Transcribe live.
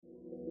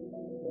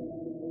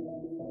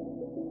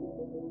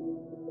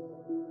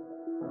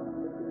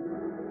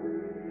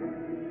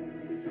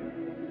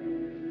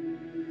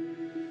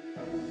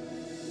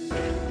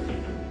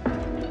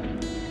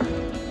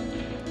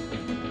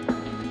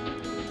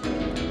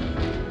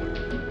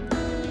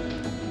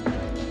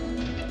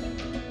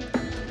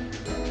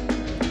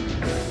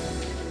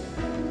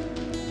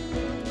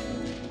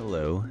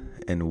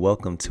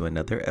welcome to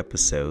another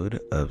episode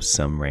of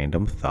Some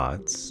Random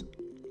Thoughts.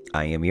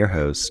 I am your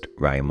host,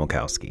 Ryan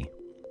Mulkowski.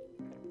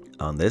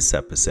 On this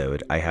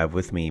episode, I have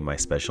with me my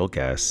special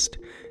guest,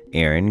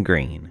 Aaron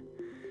Green.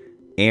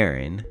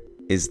 Aaron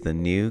is the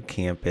new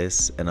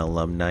campus and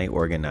alumni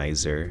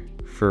organizer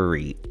for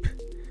REAP.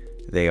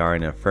 They are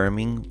an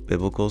affirming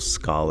biblical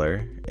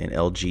scholar and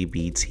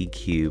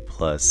LGBTQ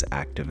plus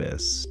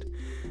activist.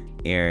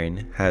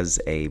 Aaron has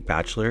a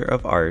Bachelor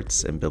of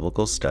Arts in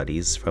Biblical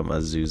Studies from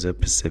Azusa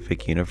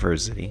Pacific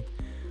University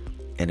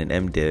and an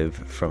MDiv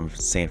from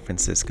San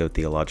Francisco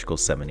Theological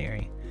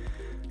Seminary.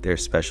 Their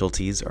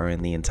specialties are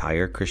in the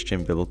entire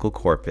Christian biblical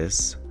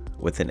corpus,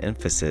 with an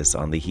emphasis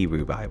on the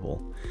Hebrew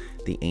Bible,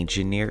 the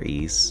ancient Near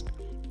East,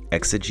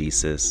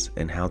 exegesis,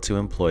 and how to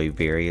employ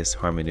various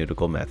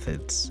hermeneutical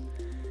methods.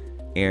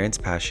 Aaron's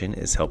passion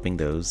is helping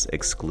those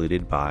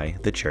excluded by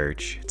the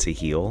church to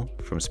heal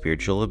from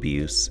spiritual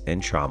abuse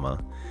and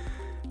trauma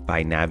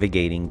by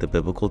navigating the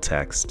biblical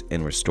text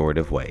in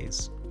restorative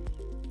ways.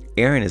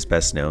 Aaron is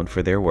best known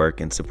for their work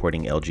in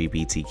supporting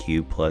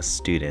LGBTQ plus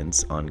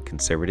students on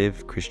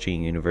conservative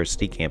Christian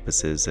university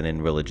campuses and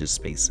in religious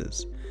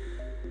spaces.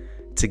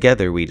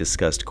 Together, we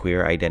discussed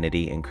queer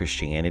identity and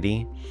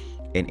Christianity,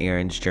 and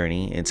Aaron's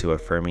journey into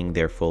affirming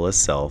their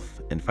fullest self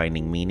and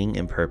finding meaning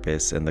and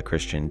purpose in the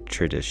Christian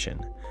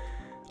tradition,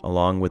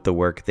 along with the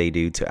work they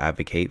do to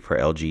advocate for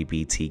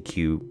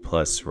LGBTQ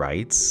plus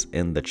rights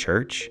in the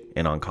church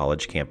and on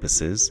college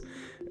campuses,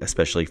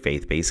 especially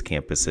faith-based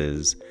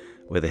campuses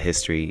with a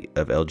history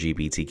of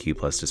LGBTQ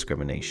plus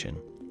discrimination.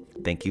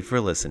 Thank you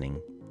for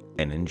listening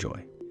and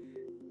enjoy.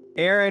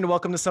 Aaron,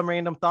 welcome to Some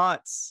Random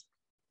Thoughts.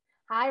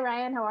 Hi,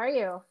 Ryan. How are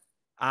you?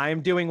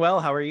 I'm doing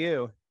well. How are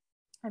you?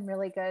 I'm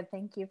really good.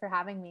 Thank you for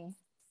having me.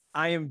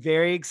 I am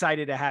very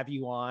excited to have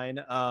you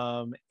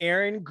on.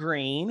 Aaron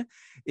Green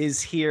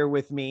is here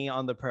with me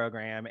on the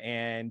program,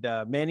 and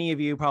many of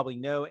you probably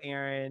know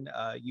Aaron.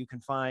 You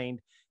can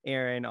find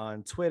Aaron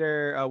on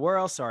Twitter. Where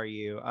else are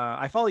you?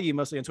 I follow you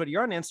mostly on Twitter.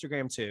 You're on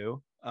Instagram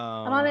too.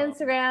 I'm on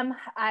Instagram.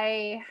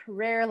 I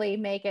rarely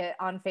make it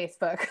on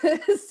Facebook.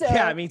 So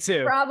yeah, me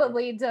too.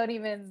 Probably don't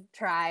even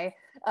try.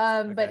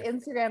 Okay. But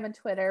Instagram and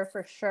Twitter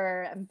for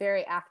sure. I'm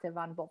very active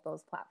on both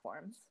those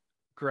platforms.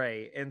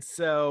 Great. And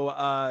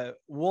so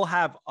we'll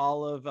have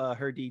all of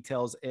her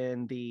details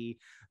in the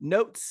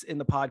notes in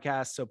the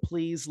podcast. So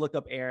please look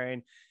up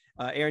Aaron.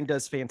 Aaron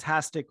does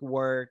fantastic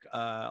work,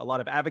 a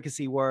lot of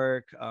advocacy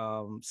work,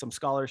 some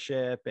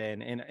scholarship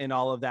and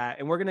all of that.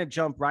 And we're going to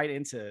jump right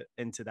into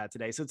that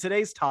today. So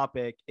today's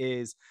topic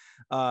is,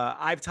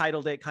 I've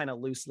titled it kind of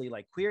loosely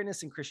like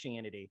queerness and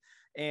Christianity.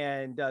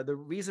 And the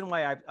reason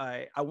why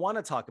I want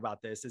to talk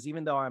about this is,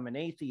 even though I'm an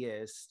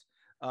atheist,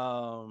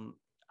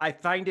 I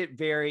find it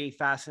very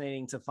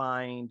fascinating to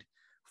find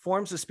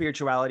forms of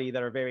spirituality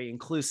that are very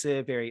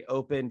inclusive, very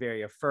open,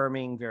 very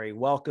affirming, very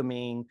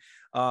welcoming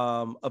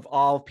of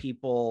all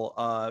people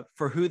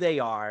for who they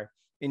are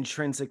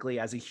intrinsically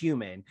as a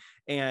human.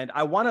 And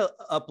I want to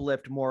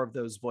uplift more of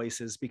those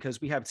voices,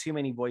 because we have too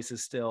many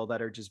voices still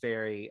that are just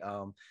very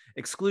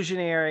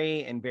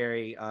exclusionary and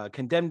very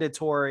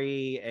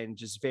condemnatory and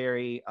just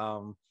very...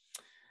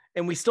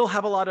 and we still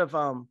have a lot of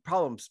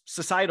problems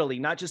societally,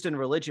 not just in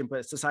religion,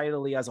 but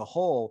societally as a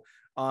whole,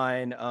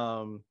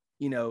 on,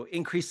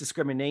 increased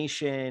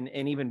discrimination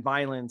and even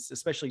violence,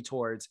 especially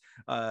towards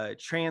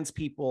trans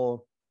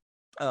people,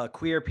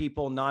 queer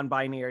people,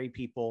 non-binary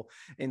people.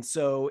 And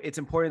so it's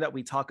important that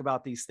we talk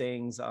about these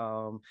things.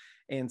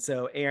 And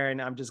so,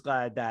 Aaron, I'm just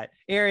glad that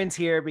Aaron's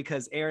here,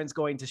 because Aaron's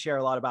going to share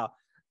a lot about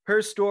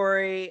her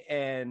story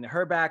and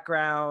her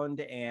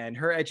background and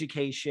her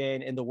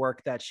education and the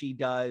work that she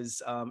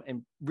does,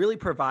 and really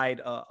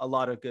provide a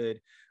lot of good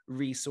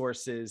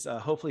resources,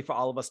 hopefully for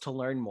all of us to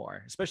learn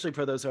more, especially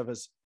for those of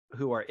us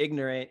who are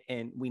ignorant,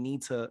 and we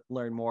need to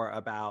learn more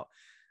about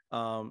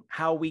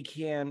how we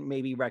can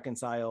maybe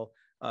reconcile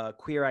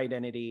queer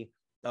identity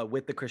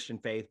with the Christian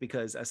faith.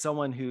 Because as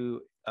someone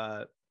who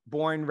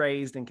born,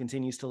 raised, and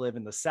continues to live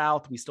in the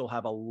South, we still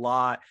have a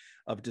lot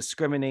of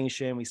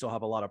discrimination. We still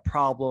have a lot of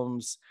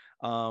problems,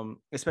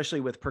 especially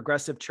with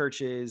progressive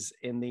churches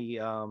in the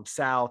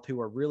South,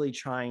 who are really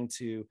trying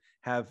to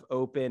have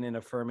open and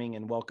affirming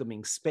and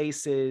welcoming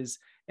spaces,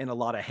 and a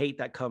lot of hate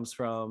that comes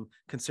from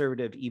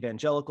conservative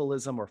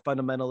evangelicalism or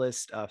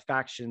fundamentalist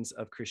factions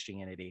of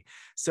Christianity.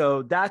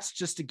 So that's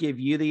just to give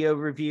you the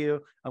overview.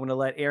 I'm going to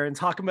let Aaron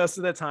talk most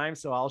of the time,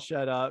 so I'll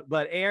shut up.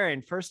 But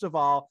Aaron, first of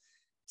all,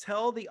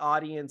 tell the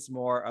audience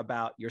more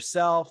about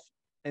yourself,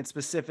 and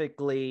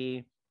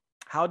specifically,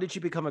 how did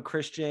you become a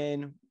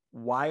Christian?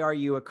 Why are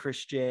you a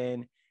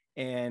Christian?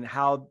 And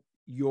how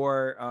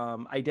your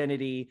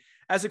identity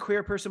as a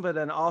queer person, but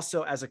then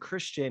also as a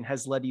Christian,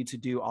 has led you to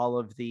do all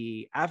of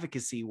the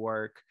advocacy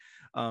work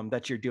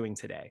that you're doing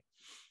today.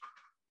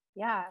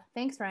 Yeah,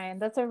 thanks, Ryan.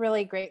 That's a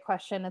really great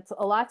question. It's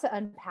a lot to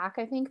unpack,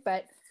 I think,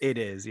 but it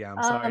is. Yeah,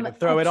 I'm sorry to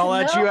throw it all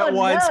at you at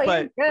once,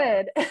 but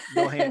good.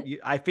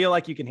 I feel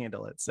like you can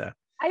handle it. So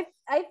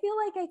I feel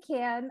like I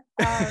can.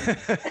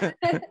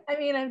 I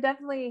mean, I've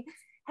definitely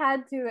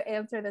had to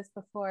answer this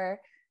before.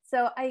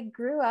 So I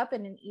grew up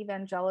in an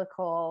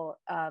evangelical,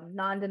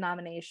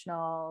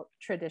 non-denominational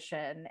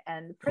tradition,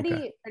 and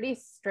Okay. pretty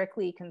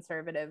strictly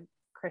conservative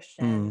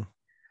Christian.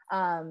 Mm.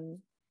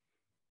 Um,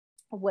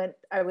 when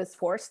I was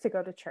forced to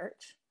go to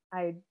church,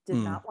 I did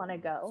Mm. not want to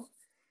go.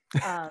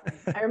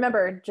 I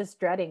remember just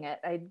dreading it.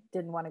 I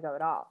didn't want to go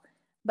at all.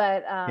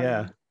 But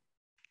Yeah.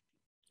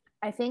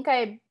 I think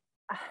I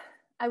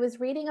was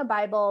reading a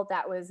Bible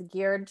that was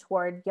geared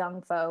toward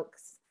young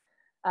folks.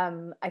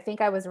 I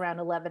think I was around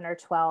 11 or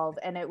 12,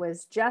 and it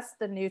was just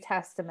the New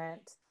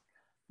Testament,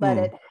 but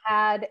Mm. it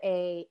had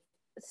a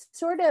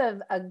sort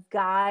of a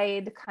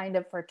guide kind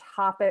of for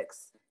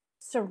topics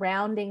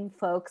surrounding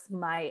folks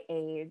my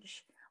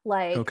age,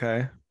 like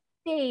Okay.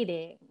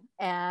 dating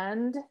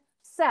and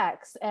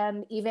sex,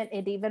 and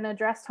even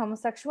addressed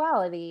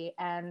homosexuality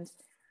and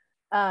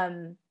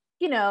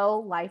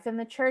life in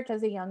the church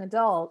as a young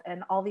adult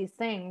and all these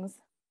things.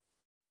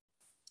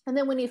 And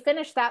then when you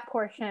finish that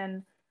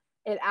portion,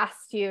 it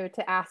asks you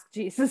to ask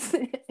Jesus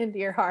into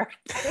your heart.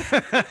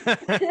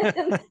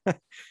 and,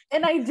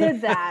 and I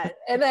did that.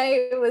 And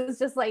I was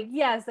just like,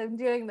 yes, I'm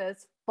doing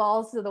this,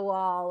 balls to the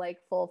wall, like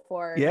full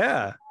force.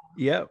 Yeah.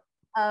 Yep.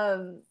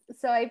 So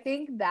I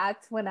think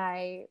that's when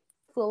I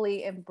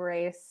fully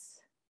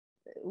embraced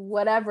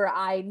whatever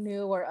I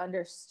knew or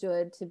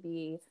understood to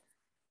be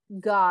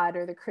God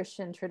or the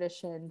Christian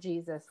tradition,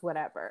 Jesus,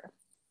 whatever.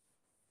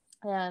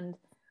 And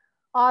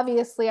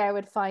obviously, I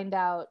would find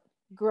out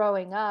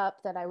growing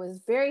up that I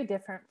was very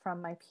different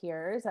from my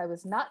peers. I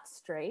was not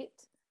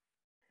straight.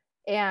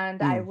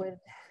 And I would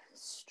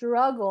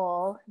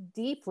struggle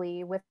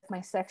deeply with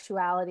my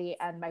sexuality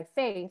and my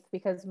faith,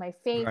 because my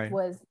faith Right.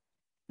 was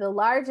the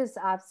largest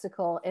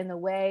obstacle in the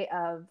way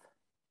of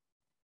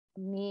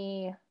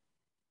me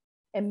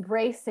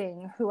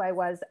embracing who I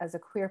was as a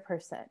queer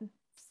person.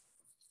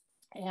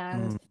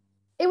 And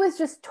it was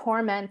just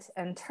torment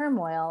and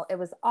turmoil. It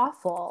was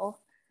awful.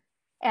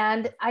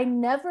 And I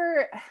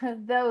never,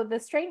 though the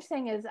strange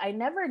thing is, I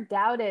never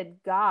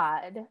doubted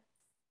God.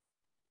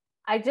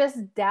 I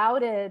just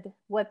doubted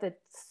what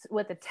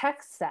the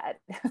text said.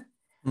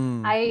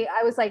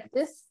 I was like,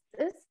 this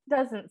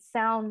doesn't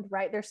sound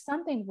right. There's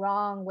something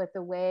wrong with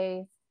the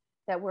way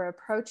that we're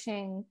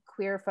approaching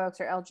queer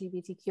folks or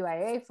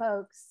LGBTQIA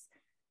folks,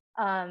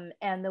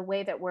 and the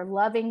way that we're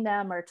loving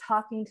them or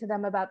talking to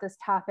them about this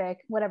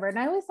topic, whatever. And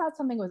I always thought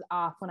something was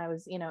off when I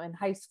was, in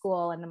high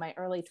school and in my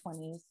early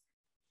 20s.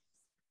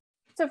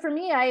 So for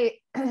me, I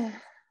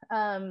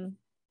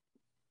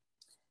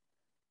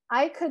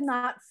could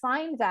not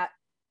find that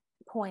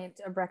point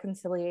of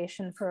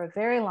reconciliation for a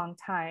very long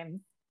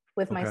time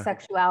with my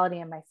sexuality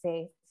and my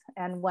faith.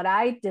 And what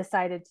I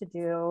decided to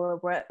do,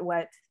 what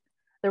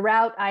the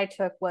route I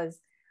took was,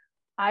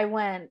 I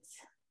went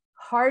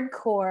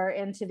hardcore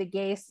into the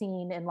gay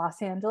scene in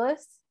Los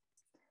Angeles.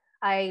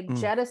 I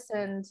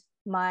jettisoned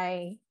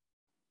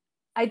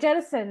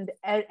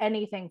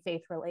anything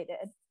faith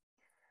related.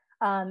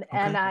 And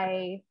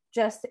I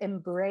just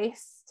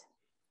embraced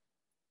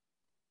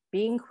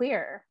being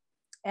queer.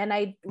 And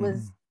I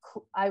was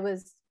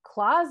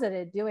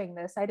closeted doing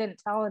this. I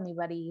didn't tell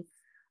anybody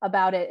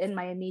about it in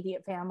my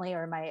immediate family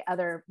or my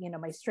other,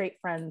 my straight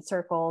friend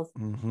circles.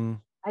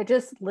 I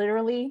just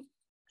literally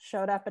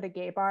showed up at a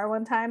gay bar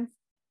one time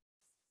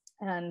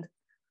and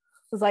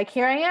was like,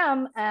 here I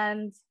am,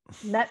 and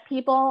met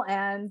people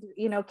and,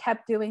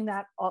 kept doing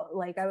that.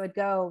 Like I would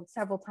go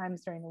several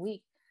times during the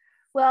week.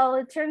 Well,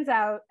 it turns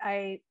out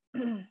I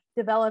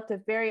developed a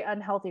very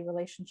unhealthy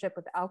relationship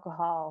with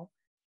alcohol,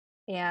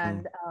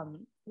 and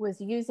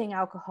was using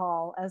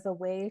alcohol as a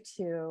way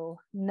to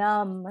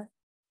numb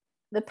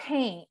the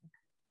pain,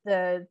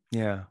 the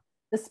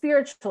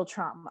spiritual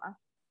trauma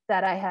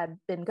that I had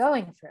been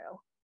going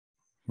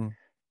through.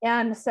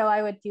 And so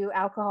I would do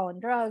alcohol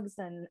and drugs,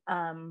 and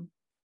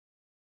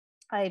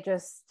I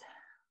just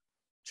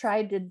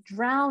tried to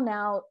drown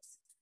out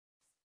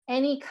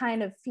any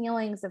kind of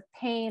feelings of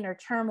pain or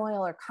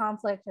turmoil or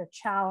conflict or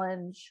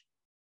challenge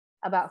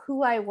about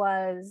who I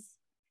was.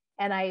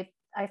 And I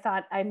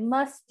thought, I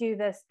must do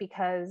this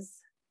because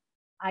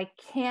I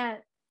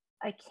can't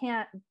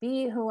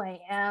be who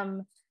I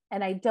am,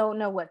 and I don't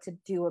know what to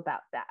do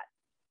about that.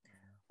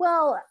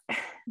 Well,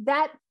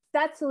 that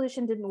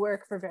solution didn't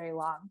work for very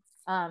long.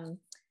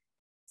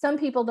 Some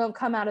people don't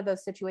come out of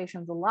those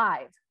situations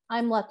alive.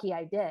 I'm lucky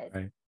I did,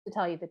 to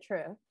tell you the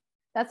truth.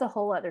 That's a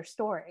whole other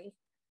story.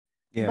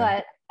 Yeah.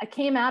 But I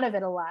came out of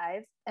it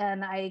alive,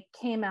 and I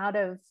came out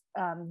of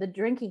the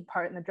drinking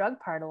part and the drug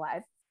part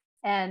alive.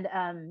 And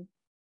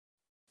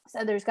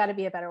so there's got to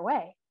be a better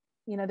way.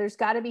 There's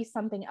got to be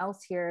something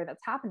else here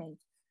that's happening.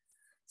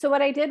 So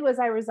what I did was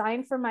I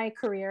resigned from my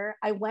career.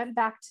 I went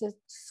back to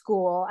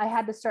school. I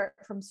had to start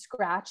from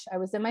scratch. I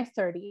was in my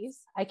 30s.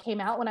 I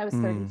came out when I was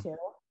 32.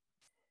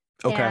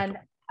 And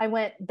I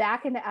went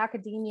back into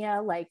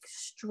academia, like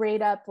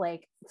straight up,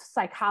 like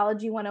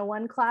psychology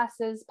 101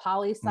 classes,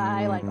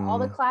 poli-sci, like all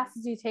the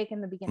classes you take in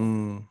the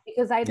beginning,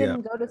 because I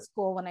didn't go to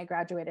school when I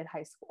graduated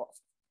high school.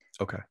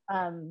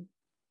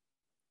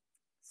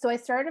 So I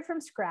started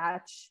from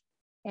scratch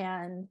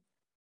and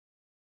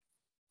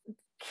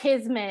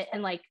kismet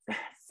and like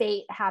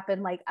fate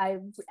happened. Like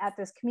at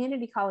this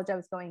community college I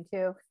was going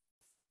to,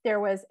 there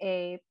was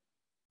a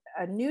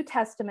New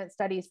Testament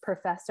studies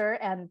professor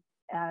and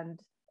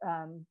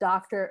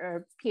doctor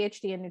or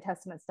PhD in New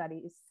Testament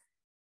studies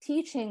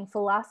teaching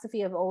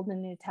philosophy of Old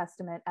and New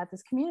Testament at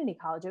this community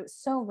college. It was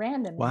so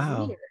random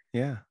and weird.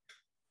 Yeah.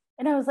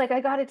 And I was like,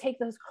 I got to take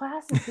those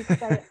classes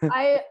because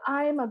I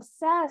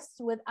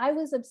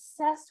was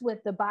obsessed with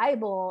the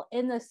Bible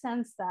in the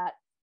sense that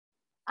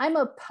I'm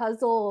a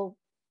puzzle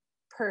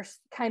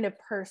kind of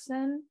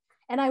person,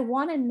 and I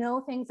want to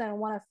know things and I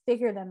want to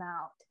figure them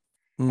out.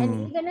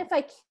 And even if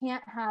I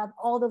can't have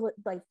all the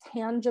like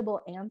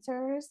tangible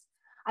answers,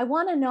 I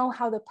want to know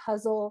how the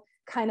puzzle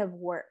kind of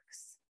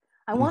works.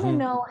 I want to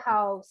know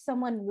how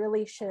someone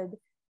really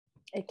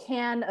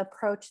can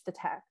approach the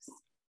text.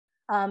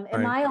 Am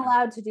I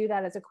allowed to do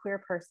that as a queer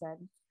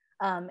person?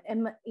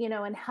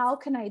 And how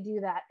can I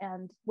do that?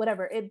 And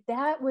whatever,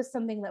 that was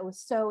something that was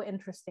so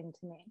interesting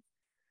to me.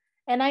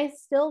 And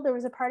there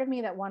was a part of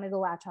me that wanted to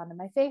latch onto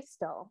my faith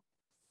still.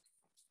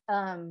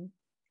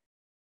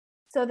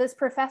 So this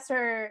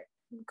professor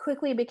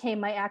quickly became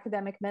my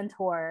academic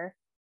mentor,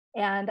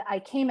 and I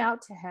came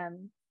out to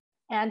him,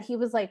 and he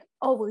was like,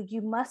 oh, well,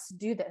 you must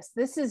do this.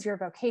 This is your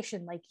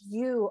vocation. Like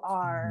you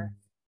are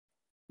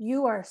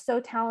so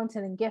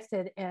talented and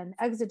gifted in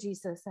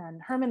exegesis and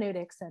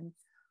hermeneutics and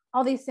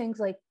all these things.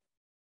 Like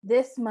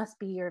this must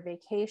be your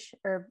vacation,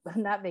 or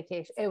not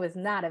vacation. It was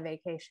not a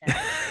vacation.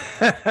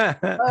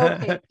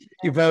 Vocation.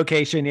 Your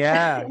vocation.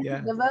 Yeah.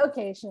 The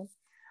vocation.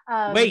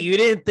 Wait, you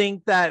didn't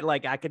think that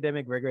like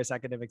rigorous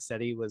academic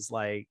study was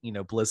like,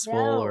 blissful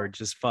or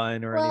just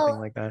fun or anything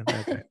like that?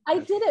 Okay. I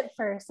did it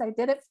first. I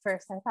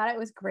thought it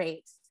was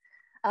great.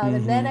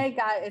 And then I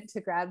got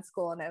into grad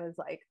school and I was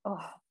like,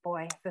 oh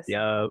boy, this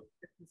is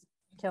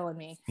killing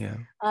me. Yeah.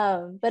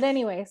 But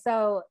anyway,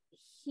 so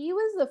he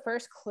was the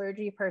first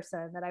clergy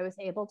person that I was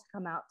able to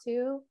come out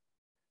to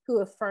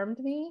who affirmed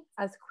me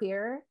as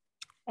queer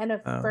and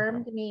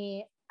affirmed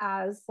me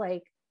as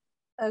like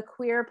a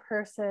queer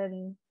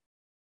person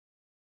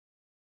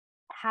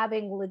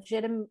having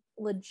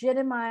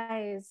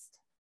legitimized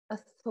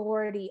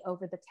authority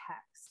over the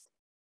text.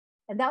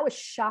 And that was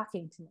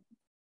shocking to me.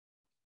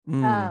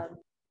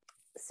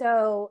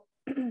 So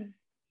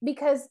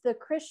because the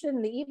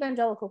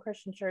evangelical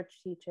Christian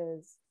church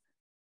teaches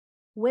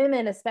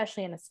women,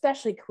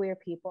 especially queer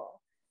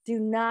people, do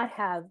not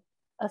have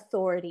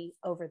authority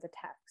over the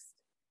text.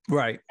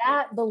 Right.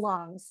 That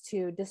belongs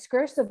to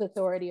discursive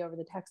authority over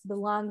the text,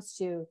 belongs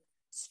to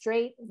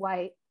straight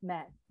white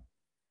men.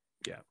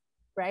 Yeah.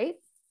 Right?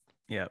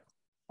 Yeah.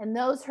 And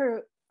those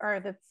are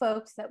the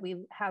folks that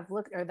we have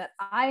looked, or that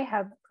I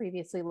have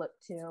previously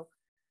looked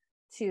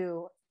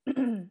to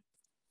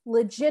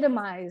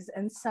legitimize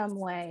in some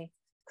way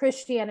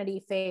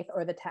Christianity, faith,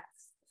 or the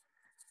text.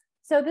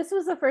 So this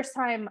was the first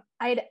time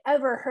I'd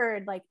ever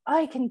heard like, oh,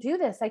 I can do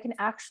this. I can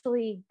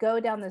actually go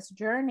down this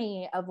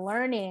journey of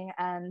learning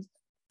and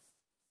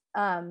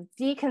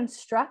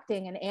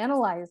deconstructing and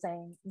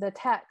analyzing the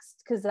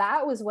text, because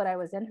that was what I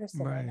was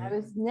interested in. I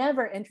was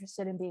never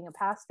interested in being a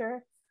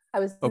pastor. I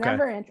was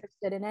never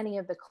interested in any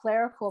of the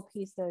clerical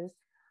pieces.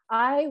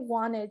 I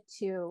wanted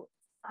to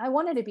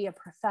be a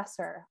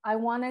professor. I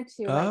wanted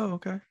to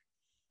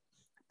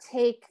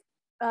take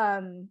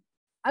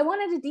I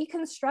wanted to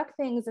deconstruct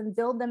things and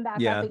build them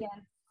back up again,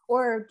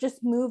 or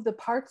just move the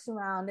parts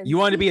around. And you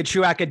wanted to be a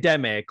true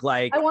academic,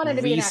 like I wanted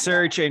to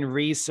research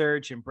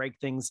and break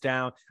things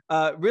down.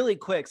 Really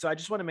quick, so I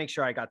just want to make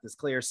sure I got this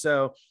clear.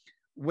 So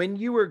when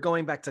you were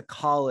going back to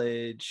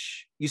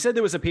college, you said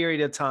there was a period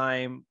of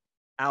time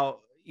out,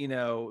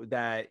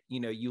 that,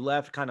 you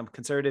left kind of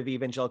conservative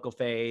evangelical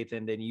faith,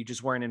 and then you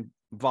just weren't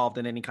involved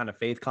in any kind of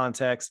faith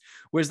context.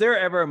 Was there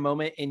ever a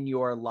moment in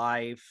your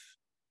life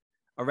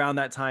around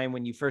that time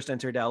when you first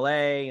entered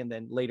LA and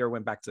then later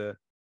went back to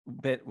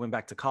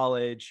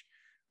college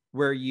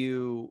where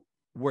you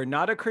were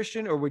not a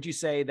Christian? Or would you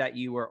say that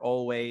you were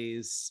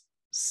always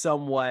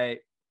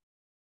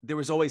there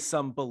was always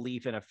some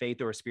belief in a faith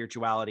or a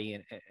spirituality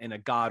in a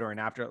God or an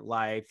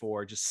afterlife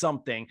or just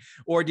something?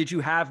 Or did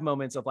you have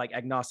moments of like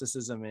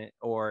agnosticism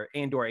or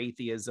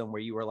atheism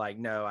where you were like,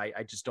 no,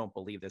 I just don't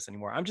believe this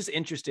anymore? I'm just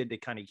interested to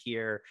kind of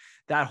hear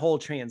that whole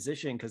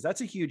transition, because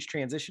that's a huge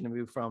transition to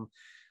move from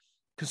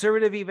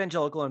conservative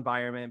evangelical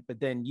environment, but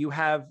then you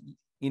have,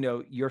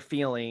 your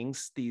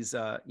feelings, these,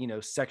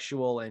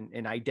 sexual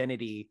and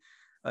identity,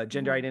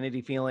 gender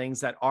identity feelings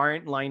that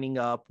aren't lining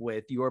up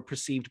with your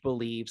perceived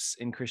beliefs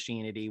in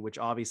Christianity, which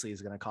obviously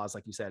is going to cause,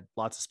 like you said,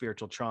 lots of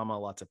spiritual trauma,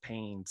 lots of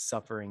pain,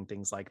 suffering,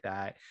 things like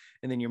that.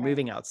 And then you're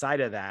moving outside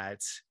of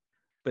that,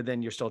 but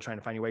then you're still trying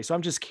to find your way. So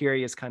I'm just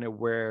curious kind of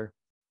where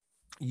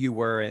you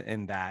were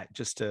in that,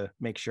 just to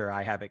make sure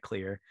I have it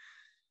clear.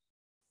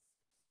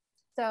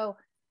 So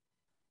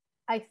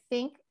I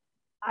think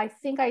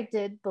I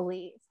did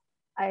believe.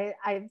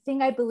 I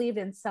think I believed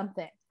in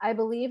something. I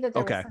believe that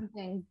there was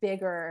something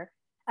bigger.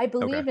 I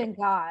believed in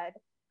God.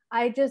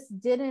 I just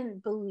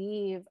didn't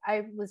believe.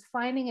 I was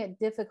finding it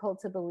difficult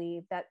to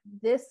believe that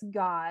this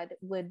God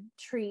would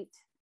treat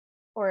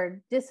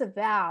or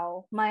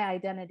disavow my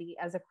identity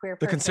as a queer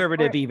The person.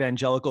 conservative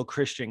evangelical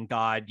Christian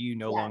God you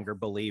no Yes. longer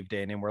believed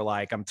in, and we're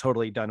like, I'm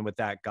totally done with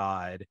that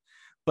God.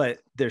 But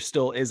there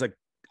still is a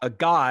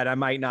God. I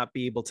might not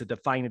be able to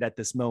define it at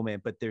this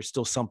moment, but there's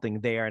still something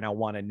there, and I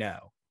want to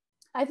know.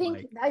 I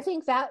think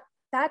that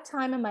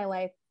time in my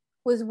life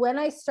was when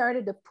I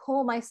started to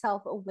pull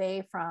myself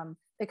away from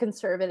the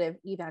conservative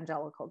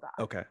evangelical God.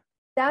 Okay.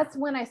 That's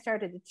when I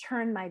started to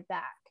turn my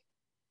back,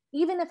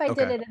 even if I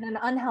did it in an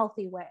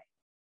unhealthy way.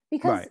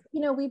 Because,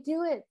 we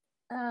do it,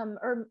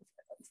 or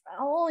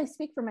I'll only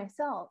speak for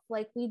myself,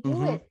 like we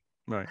do it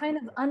kind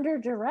of under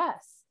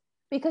duress,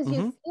 because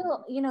you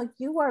feel,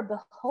 you are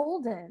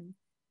beholden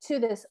to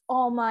this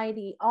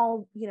almighty,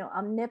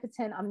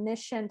 omnipotent,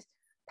 omniscient,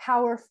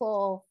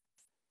 powerful,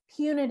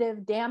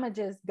 punitive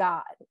damages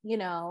God,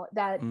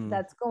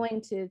 that's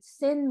going to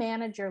sin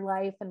manage your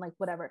life and like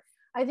whatever.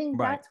 I think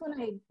that's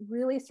when I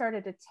really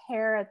started to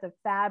tear at the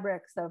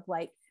fabrics of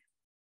like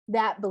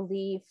that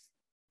belief.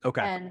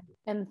 And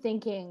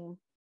thinking,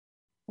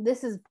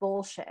 this is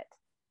bullshit.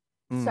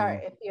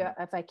 Sorry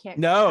if I can't.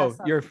 No,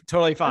 you're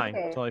totally fine.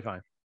 Okay. Totally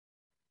fine.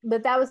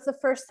 But that was the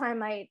first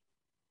time I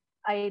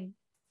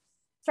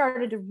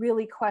started to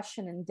really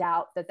question and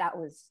doubt that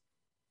was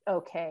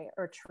okay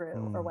or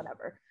true or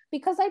whatever,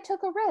 because I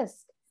took a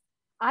risk.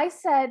 I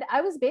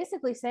was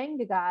basically saying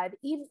to God,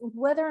 even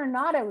whether or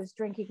not I was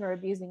drinking or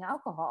abusing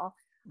alcohol,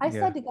 I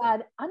said to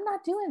God, I'm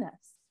not doing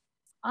this.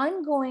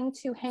 I'm going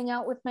to hang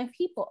out with my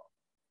people,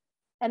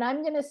 and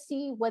I'm going to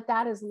see what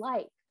that is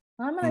like.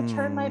 I'm going to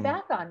turn my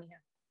back on you.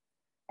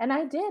 And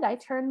I did. I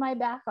turned my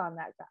back on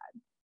that God.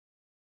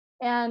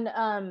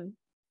 And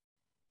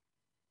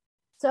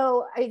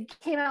so I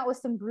came out with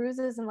some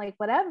bruises and like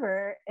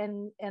whatever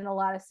in a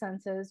lot of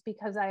senses,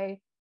 because of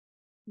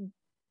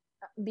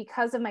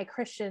my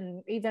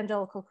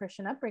evangelical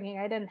Christian upbringing,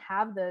 I didn't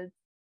have the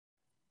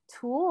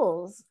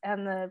tools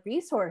and the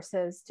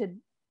resources to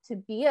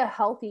be a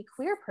healthy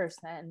queer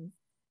person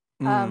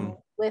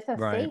with a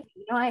faith.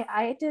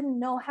 I didn't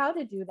know how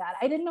to do that.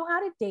 I didn't know how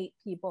to date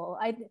people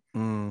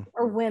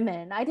or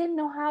women. I didn't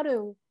know how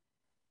to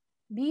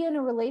be in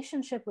a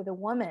relationship with a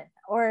woman,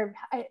 or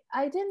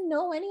I didn't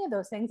know any of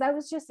those things. I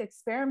was just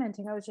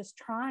experimenting. I was just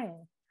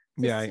trying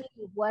to see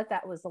what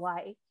that was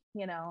like,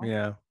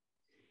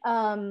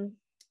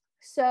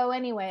 So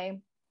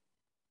anyway,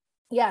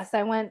 yes,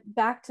 I went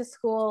back to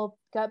school,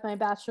 got my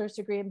bachelor's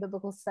degree in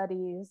biblical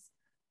studies,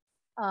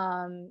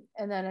 and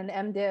then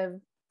an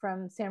MDiv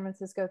from San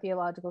Francisco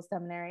Theological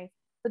Seminary.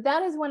 But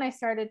that is when I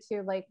started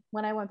to, like,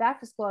 when I went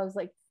back to school, I was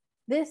like,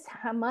 this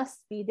must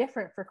be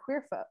different for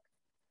queer folk.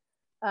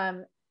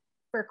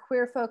 For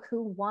queer folk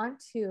who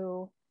want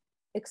to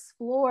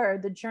explore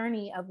the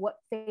journey of what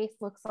faith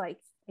looks like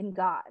in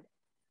God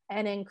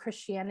and in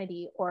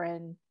Christianity, or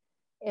in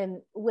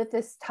with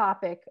this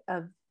topic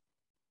of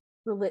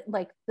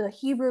like the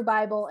Hebrew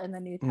Bible and the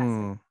New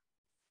Testament,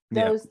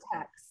 those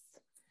texts,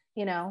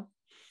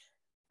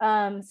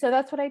 so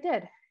that's what I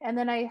did. And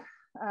then I,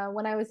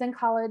 when I was in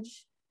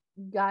college,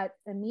 got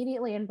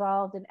immediately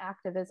involved in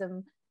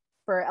activism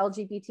for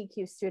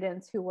LGBTQ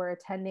students who were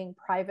attending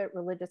private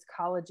religious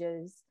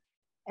colleges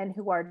and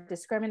who are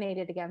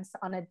discriminated against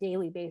on a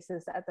daily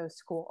basis at those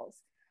schools.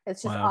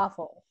 It's just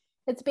awful.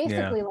 It's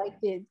basically like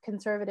the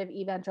conservative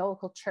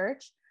evangelical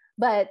church,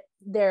 but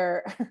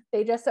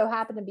they just so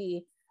happen to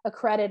be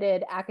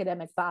accredited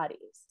academic bodies.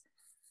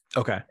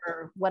 Okay.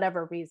 For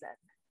whatever reason.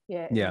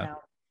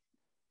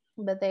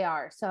 But they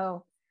are.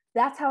 So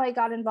that's how I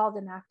got involved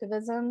in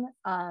activism.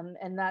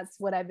 And that's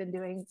what I've been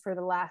doing for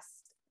the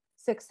last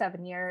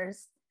 6-7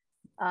 years.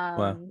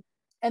 And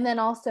then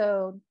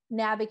also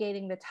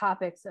navigating the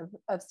topics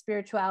of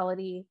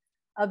spirituality,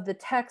 of the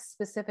text,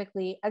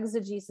 specifically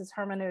exegesis,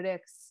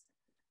 hermeneutics,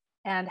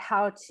 and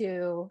how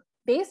to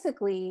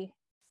basically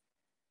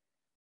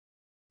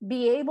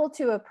be able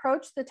to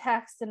approach the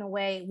text in a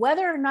way,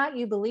 whether or not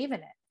you believe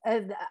in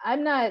it.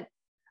 I'm the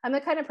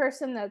kind of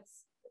person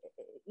that's,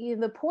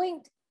 the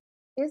point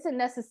isn't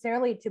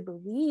necessarily to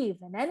believe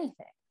in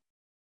anything.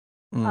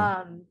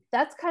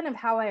 That's kind of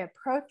how I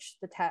approach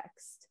the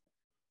text.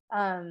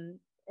 And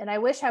I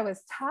wish I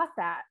was taught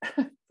that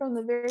from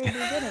the very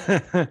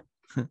beginning.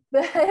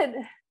 But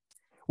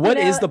what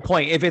is the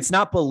point? If it's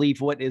not belief,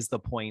 what is the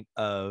point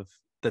of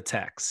the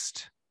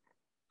text,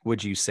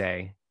 would you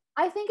say?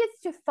 I think it's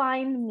to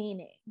find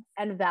meaning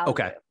and value.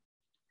 Okay.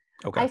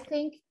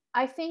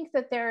 I think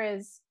that there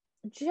is,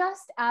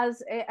 just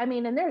as,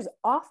 and there's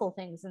awful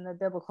things in the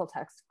biblical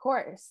text, of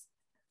course,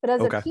 but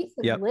as a piece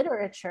of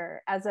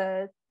literature, as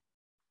a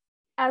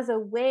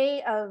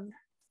way of,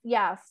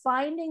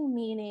 finding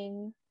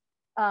meaning,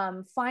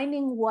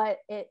 finding what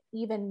it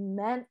even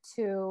meant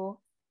to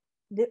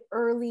the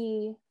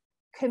early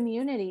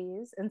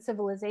communities and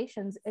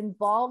civilizations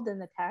involved in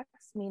the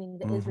text, meaning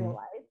the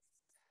Israelites,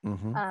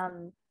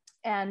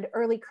 and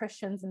early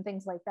Christians and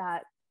things like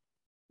that.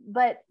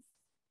 But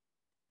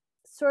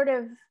sort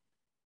of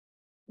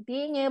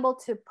being able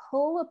to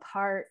pull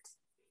apart,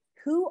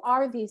 who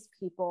are these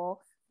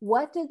people?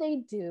 What did they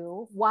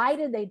do? Why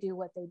did they do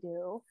what they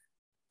do?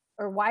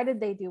 or why did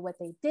they do what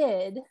they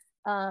did?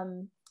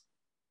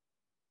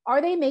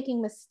 Are they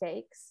making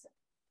mistakes?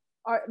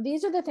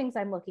 These are the things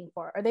I'm looking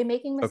for. Are they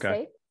making mistakes?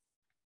 Okay.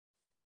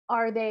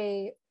 Are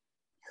they,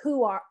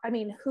 who are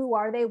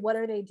they? What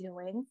are they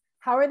doing?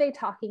 How are they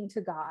talking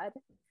to God?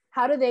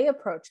 How do they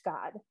approach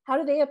God? How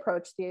do they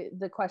approach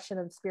the question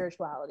of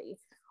spirituality?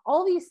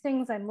 All these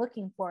things I'm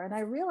looking for. And I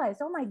realized,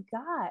 oh my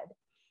God,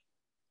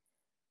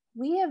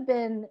 we have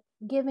been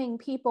giving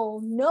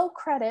people no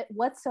credit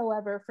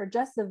whatsoever for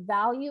just the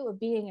value of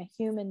being a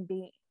human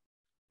being.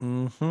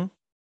 Mm-hmm.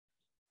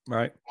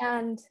 Right.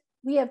 And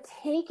we have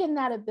taken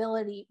that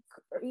ability.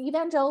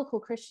 Evangelical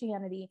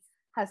Christianity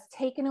has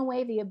taken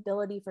away the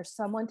ability for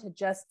someone to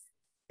just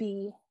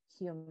be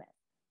human.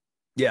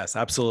 Yes,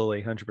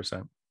 absolutely.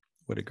 100%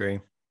 would agree.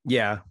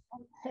 Yeah.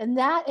 And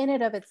that in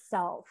and of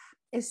itself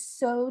is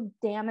so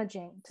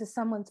damaging to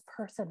someone's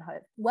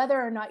personhood,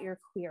 whether or not you're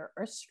queer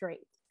or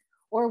straight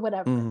or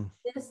whatever.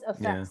 This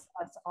affects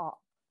us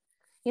all,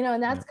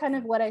 and that's kind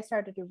of what I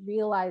started to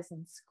realize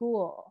in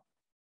school.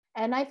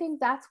 And I think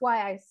that's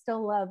why I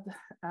still love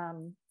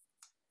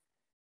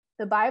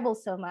the Bible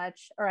so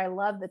much, or I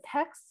love the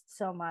text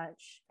so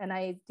much. And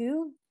I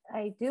do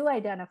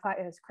identify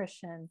as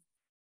Christian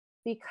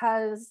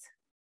because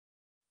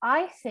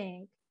I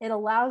think it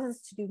allows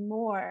us to do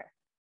more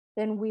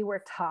than we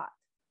were taught.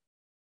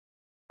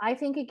 I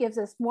think it gives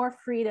us more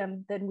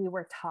freedom than we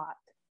were taught.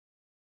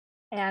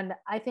 And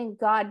I think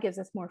God gives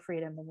us more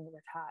freedom than we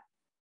were taught.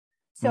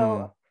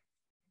 So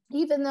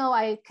even though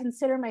I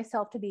consider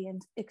myself to be in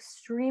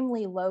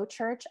extremely low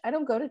church, I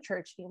don't go to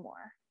church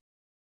anymore.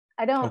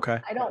 I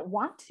don't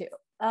want to.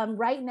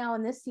 Right now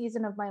in this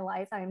season of my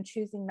life, I am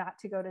choosing not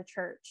to go to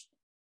church.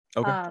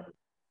 Okay.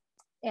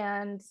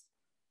 And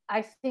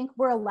I think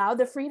we're allowed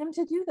the freedom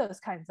to do those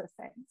kinds of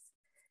things,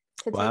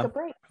 to take a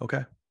break.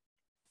 Okay.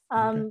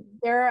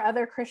 There are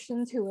other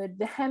Christians who would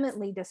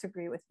vehemently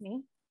disagree with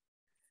me.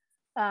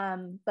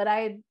 But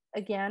I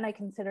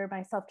consider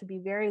myself to be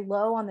very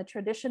low on the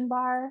tradition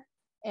bar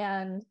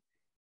and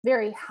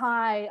very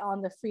high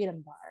on the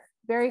freedom bar,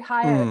 very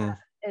high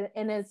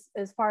and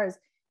as far as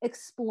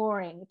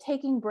exploring,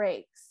 taking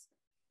breaks,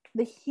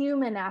 the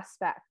human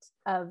aspect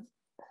of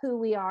who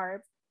we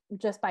are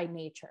just by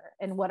nature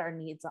and what our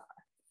needs are,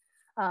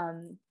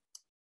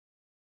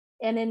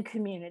 and in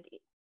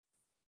community.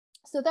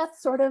 So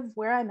that's sort of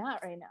where I'm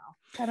at right now.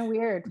 Kind of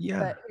weird,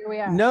 but here we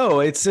are.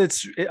 No, I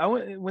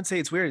wouldn't say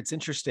it's weird. It's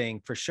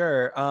interesting for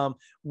sure.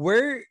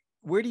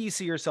 Where do you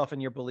see yourself in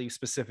your belief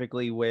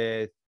specifically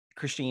with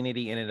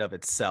Christianity in and of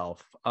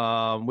itself?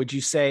 Would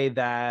you say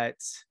that,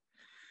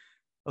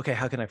 okay,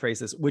 how can I phrase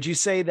this? Would you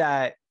say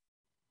that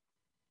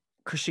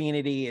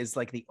Christianity is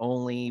like the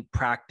only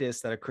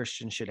practice that a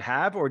Christian should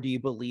have, or do you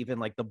believe in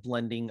like the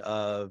blending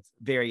of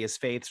various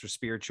faiths or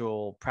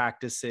spiritual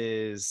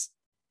practices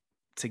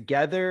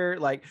together?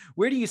 Like,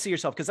 where do you see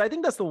yourself? Because I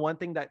think that's the one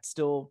thing that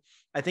still,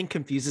 I think,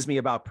 confuses me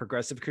about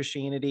progressive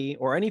Christianity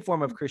or any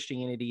form of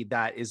Christianity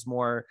that is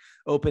more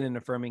open and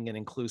affirming and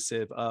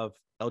inclusive of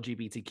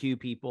LGBTQ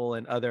people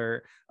and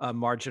other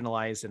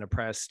marginalized and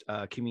oppressed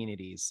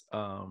communities.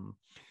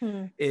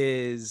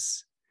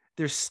 Is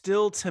there's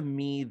still, to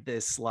me,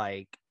 this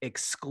like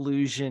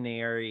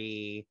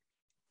exclusionary,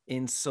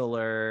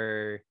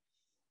 insular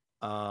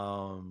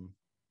kind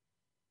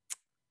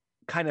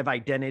of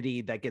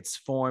identity that gets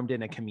formed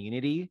in a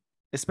community,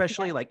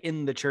 especially like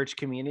in the church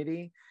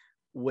community,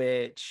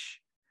 which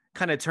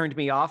kind of turned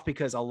me off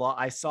because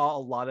I saw a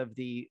lot of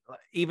the,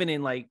 even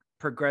in like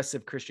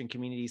progressive Christian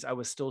communities, I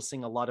was still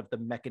seeing a lot of the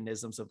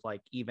mechanisms of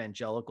like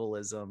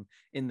evangelicalism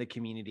in the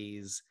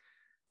communities,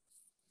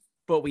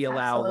 but we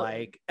allow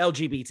like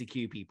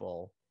LGBTQ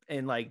people.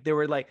 And like there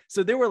were like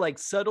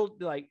subtle,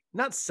 like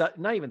not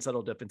even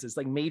subtle differences,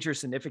 like major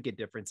significant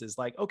differences.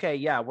 Like, okay,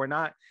 yeah, we're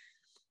not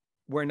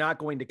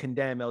going to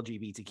condemn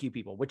LGBTQ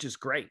people, which is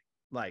great.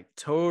 Like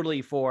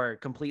totally for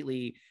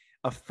completely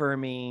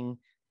affirming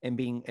and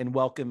being and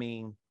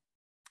welcoming,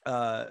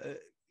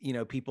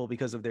 people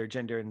because of their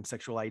gender and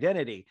sexual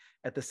identity.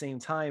 At the same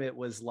time, it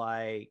was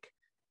like,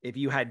 if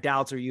you had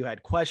doubts or you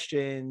had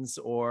questions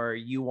or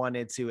you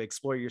wanted to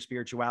explore your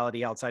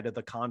spirituality outside of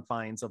the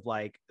confines of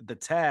like the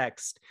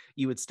text,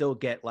 you would still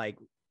get like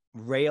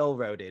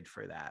railroaded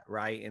for that,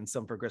 right? In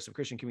some progressive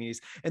Christian communities.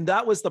 And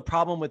that was the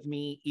problem with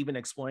me even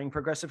exploring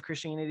progressive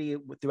Christianity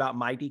throughout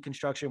my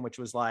deconstruction, which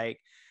was like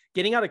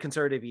getting out of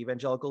conservative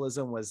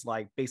evangelicalism was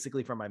like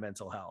basically for my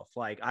mental health.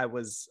 Like I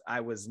was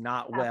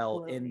not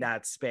well in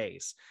that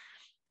space.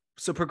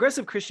 So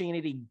progressive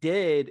Christianity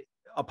did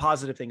a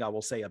positive thing I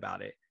will say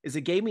about it is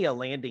it gave me a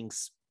landing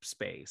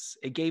space.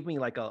 It gave me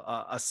like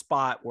a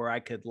spot where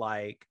I could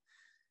like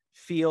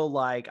feel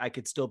like I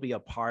could still be a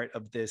part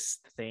of this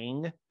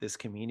thing, this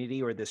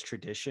community or this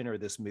tradition or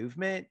this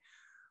movement,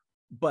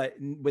 but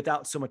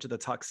without so much of the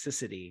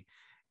toxicity.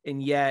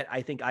 And yet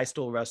I think I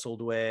still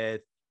wrestled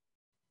with,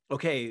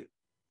 okay,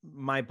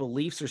 my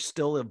beliefs are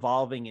still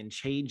evolving and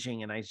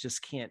changing, and I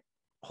just can't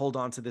hold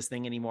on to this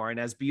thing anymore. And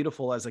as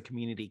beautiful as a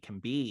community can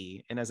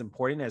be, and as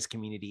important as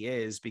community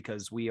is,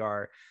 because we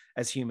are,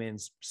 as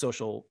humans,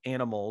 social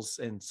animals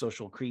and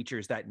social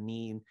creatures that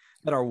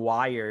are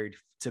wired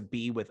to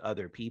be with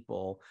other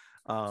people,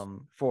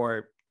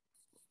 for,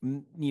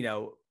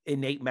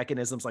 innate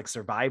mechanisms like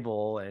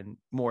survival, and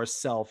more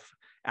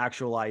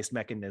self-actualized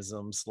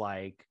mechanisms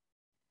like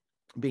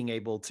being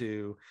able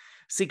to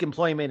seek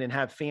employment and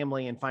have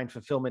family and find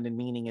fulfillment and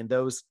meaning in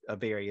those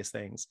various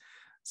things.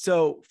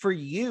 So for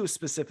you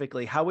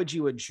specifically, how would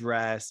you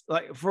address,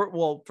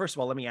 first of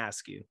all, let me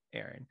ask you,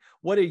 Aaron,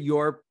 what are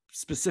your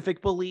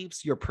specific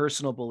beliefs, your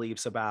personal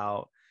beliefs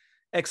about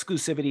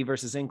exclusivity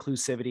versus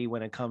inclusivity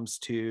when it comes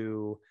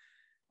to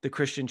the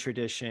Christian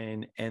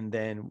tradition? And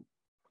then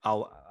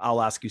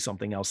I'll ask you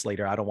something else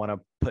later. I don't want to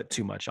put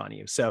too much on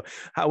you. So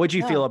how would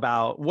you feel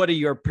about, what are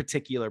your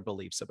particular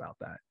beliefs about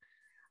that?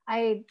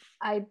 I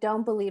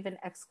don't believe in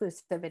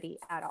exclusivity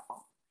at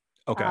all.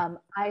 Okay.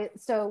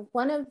 So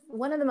one of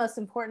the most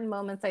important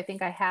moments I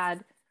think I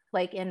had,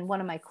 like in one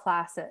of my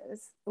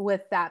classes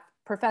with that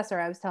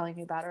professor I was telling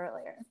you about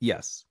earlier.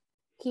 Yes.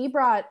 He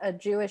brought a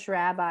Jewish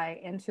rabbi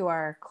into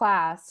our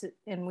class,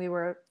 and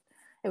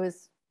it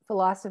was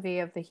philosophy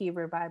of the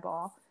Hebrew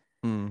Bible.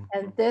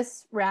 And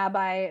this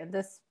rabbi,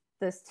 this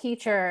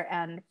teacher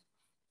and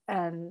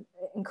an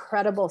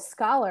incredible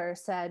scholar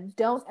said,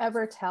 don't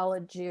ever tell a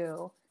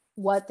Jew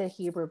what the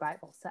Hebrew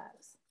Bible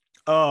says.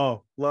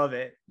 Oh, love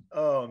it.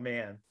 Oh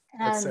man,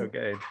 that's so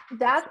good.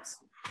 That's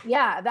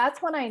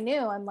when I knew,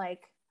 I'm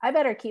like, I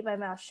better keep my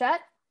mouth shut,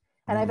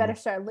 and I better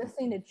start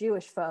listening to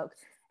Jewish folk,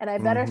 and I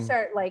better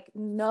start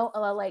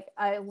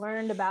I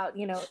learned about,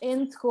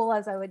 in school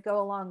as I would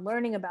go along,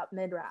 learning about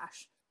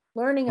Midrash,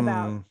 learning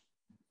about,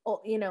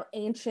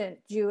 ancient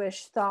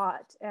Jewish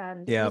thought,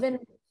 and even,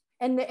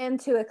 and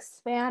to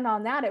expand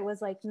on that, it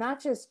was like,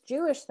 not just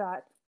Jewish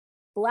thought,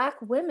 Black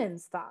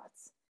women's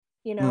thoughts,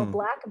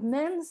 Black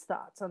men's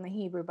thoughts on the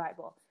Hebrew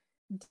Bible,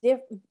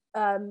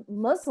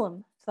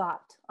 Muslim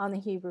thought on the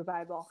Hebrew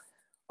Bible,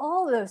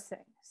 all those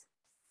things.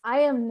 I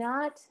am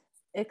not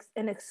an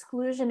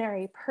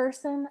exclusionary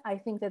person. I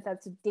think that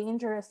that's a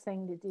dangerous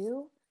thing to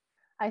do.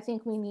 I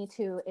think we need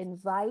to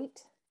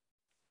invite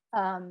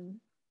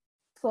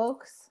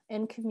folks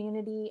in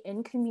community,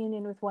 in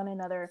communion with one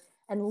another,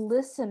 and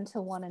listen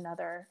to one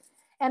another.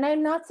 And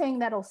I'm not saying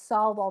that'll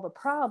solve all the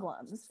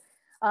problems.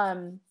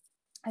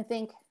 I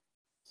think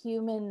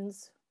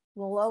humans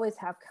will always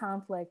have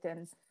conflict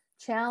and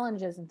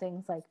challenges and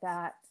things like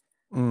that.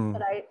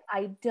 But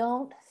I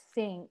don't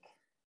think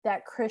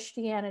that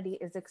Christianity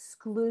is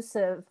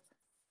exclusive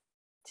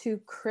to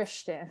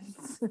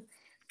Christians.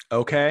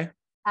 Okay.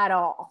 At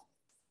all.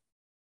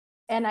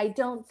 And I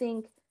don't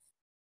think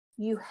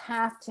you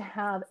have to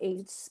have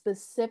a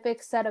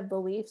specific set of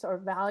beliefs or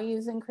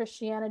values in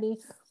Christianity,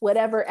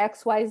 whatever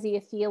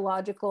XYZ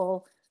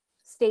theological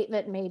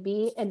statement may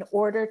be, in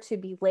order to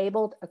be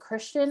labeled a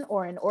Christian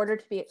or in order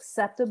to be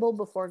acceptable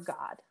before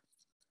God.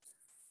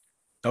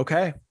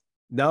 Okay.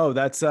 No,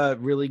 that's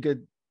really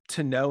good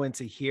to know and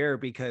to hear,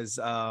 because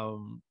I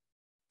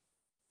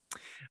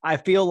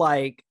feel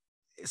like,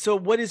 so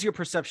what is your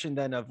perception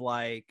then of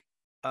like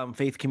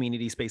faith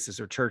community spaces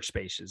or church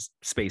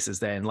spaces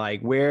then?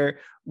 Like where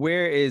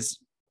is,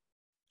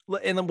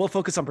 and then we'll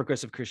focus on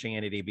progressive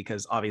Christianity,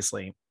 because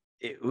obviously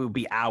it would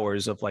be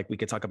hours of like, we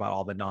could talk about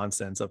all the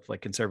nonsense of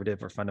like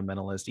conservative or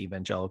fundamentalist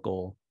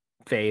evangelical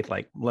faith.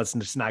 Like, let's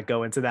just not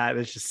go into that.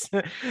 It's just,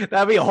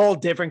 that'd be a whole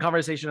different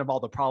conversation of all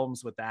the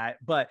problems with that.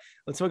 But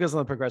let's focus on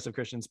the progressive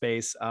Christian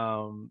space.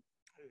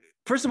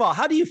 First of all,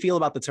 how do you feel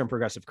about the term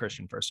progressive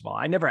Christian? First of all,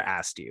 I never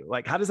asked you,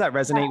 like, how does that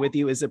resonate with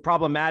you? Is it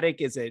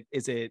problematic? Is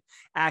it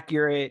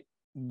accurate?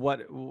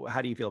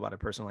 How do you feel about it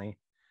personally?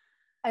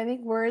 I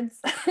think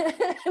words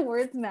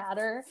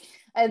matter.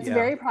 It's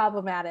very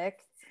problematic.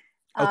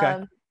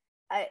 Okay.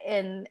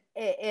 And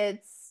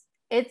it's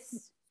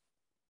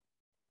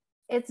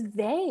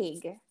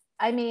vague.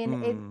 I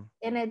mean,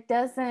 it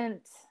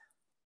doesn't,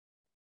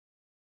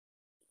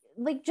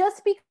 like,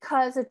 just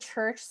because a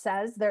church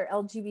says they're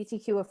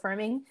LGBTQ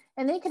affirming,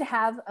 and they could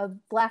have a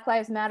Black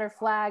Lives Matter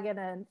flag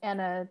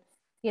and a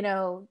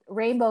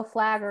rainbow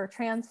flag or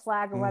trans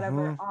flag or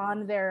whatever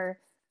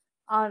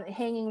on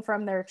hanging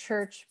from their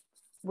church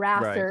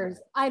rafters.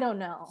 Right. I don't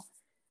know.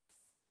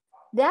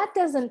 That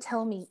doesn't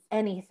tell me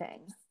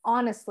anything,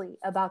 honestly,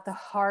 about the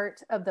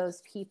heart of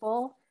those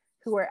people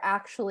who are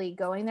actually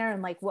going there,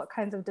 and like what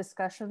kinds of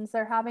discussions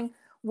they're having,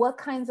 what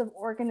kinds of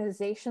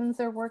organizations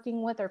they're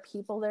working with, or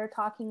people they're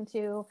talking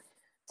to.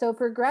 So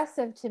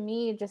progressive to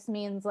me just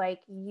means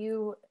like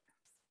you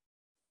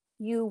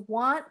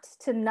want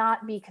to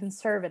not be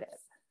conservative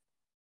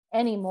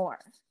anymore,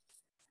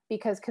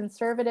 because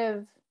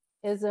conservatism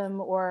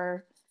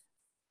or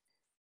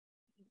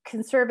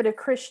conservative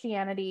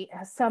Christianity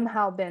has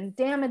somehow been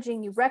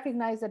damaging. You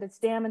recognize that it's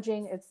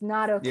damaging. It's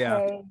not okay.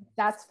 Yeah.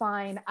 That's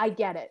fine. I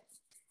get it.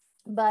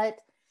 But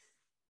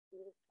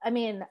I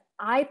mean,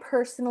 I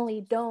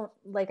personally don't,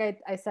 like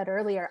I said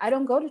earlier, I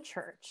don't go to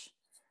church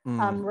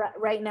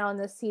right now in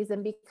this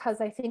season,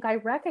 because I think I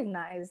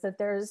recognize that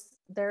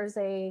there's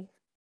a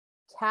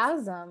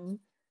chasm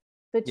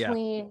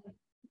between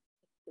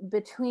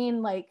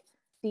like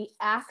the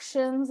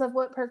actions of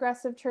what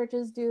progressive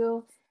churches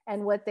do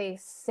and what they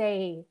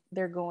say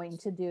they're going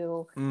to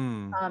do.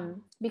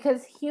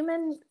 Because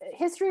human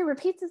history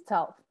repeats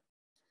itself.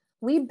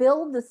 We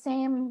build the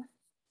same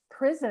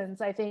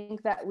prisons, I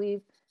think, that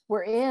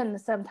we're in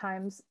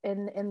sometimes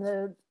in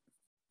the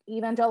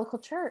evangelical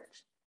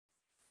church.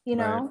 You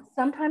know, right.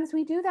 Sometimes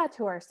we do that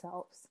to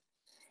ourselves.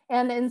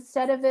 And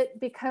instead of it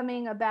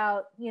becoming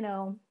about, you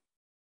know,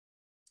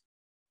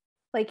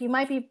 like you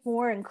might be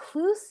more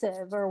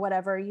inclusive or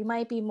whatever, you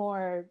might be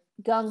more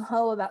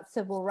gung-ho about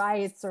civil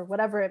rights or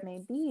whatever it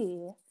may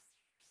be,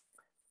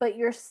 but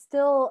you're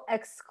still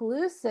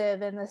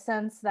exclusive in the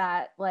sense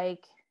that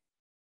like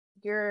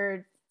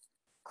you're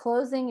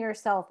closing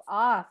yourself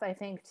off, I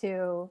think,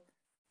 to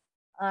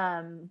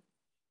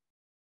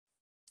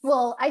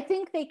well, I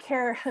think they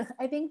care.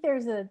 I think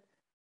there's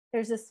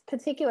this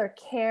particular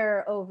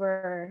care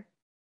over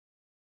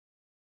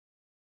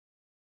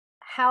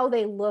how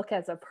they look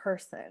as a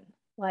person.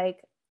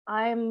 Like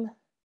and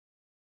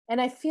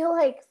I feel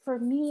like for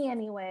me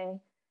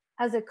anyway,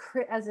 as a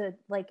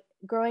like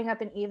growing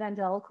up in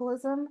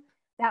evangelicalism,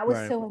 that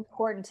was so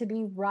important to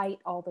be right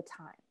all the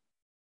time.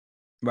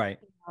 Right.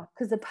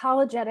 Because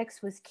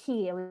apologetics was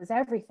key. It was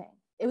everything.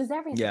 It was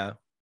everything. Yeah.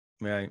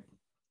 Right.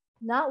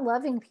 Not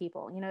loving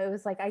people, you know, it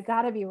was like, I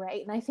gotta be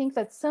right. And I think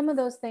that some of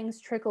those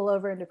things trickle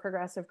over into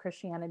progressive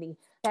Christianity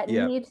that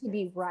need to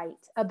be right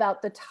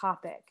about the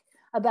topic,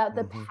 about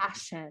the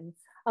passion,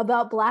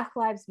 about Black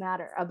Lives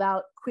Matter,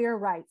 about queer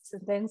rights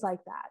and things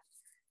like that.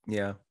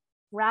 Yeah.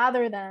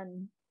 Rather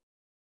than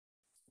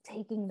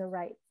taking the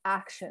right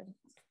actions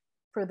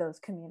for those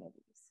communities.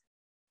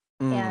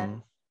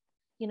 And,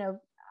 you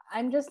know,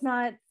 I'm just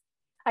not,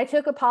 I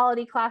took a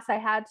polity class, I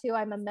had to,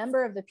 I'm a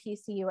member of the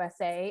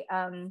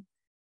PCUSA,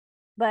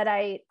 but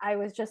I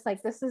was just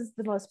like, this is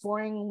the most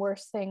boring,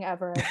 worst thing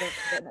ever.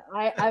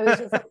 I was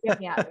just like, get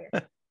me out of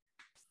here.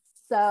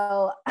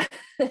 So,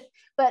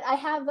 but I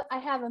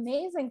have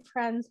amazing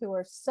friends who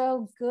are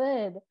so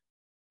good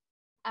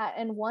at,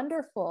 and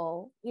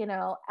wonderful, you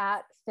know,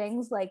 at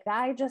things like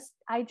that.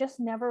 I just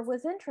never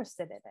was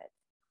interested in it.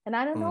 And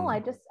I don't know,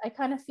 I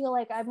kind of feel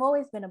like I've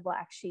always been a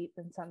black sheep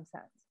in some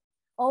sense,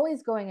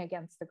 always going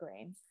against the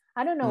grain.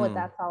 I don't know what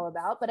that's all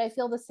about, but I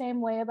feel the same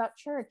way about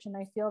church, and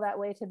I feel that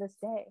way to this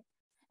day.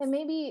 And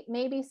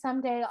maybe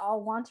someday I'll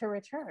want to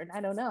return.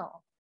 I don't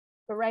know.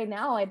 But right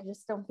now I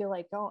just don't feel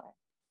like going.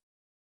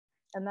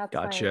 And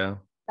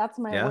that's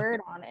my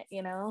word on it,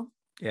 you know?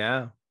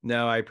 Yeah.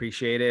 No, I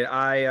appreciate it.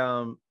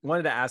 I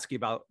wanted to ask you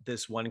about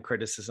this one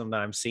criticism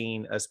that I'm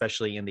seeing,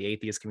 especially in the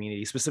atheist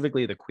community,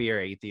 specifically the queer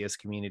atheist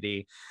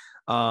community.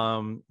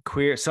 Some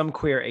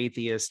queer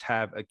atheists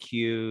have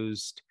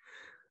accused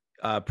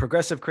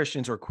progressive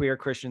Christians or queer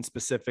Christians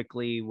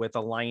specifically with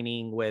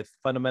aligning with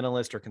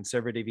fundamentalist or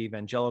conservative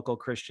evangelical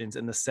Christians,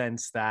 in the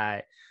sense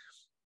that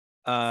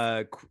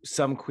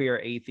some queer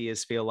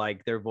atheists feel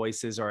like their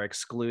voices are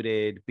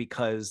excluded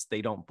because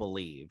they don't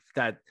believe.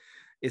 That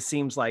it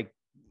seems like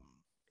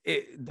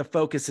the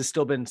focus has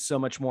still been so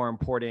much more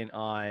important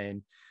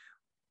on,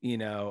 you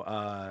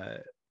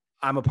know,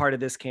 I'm a part of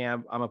this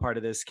camp, I'm a part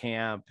of this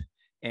camp,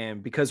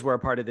 and because we're a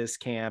part of this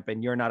camp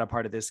and you're not a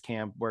part of this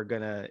camp, we're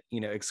gonna, you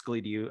know,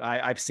 exclude you.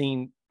 I've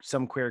seen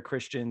some queer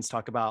Christians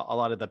talk about a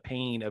lot of the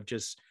pain of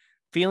just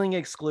feeling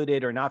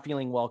excluded or not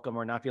feeling welcome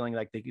or not feeling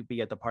like they could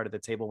be at the part of the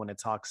table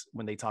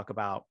when they talk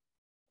about,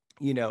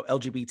 you know,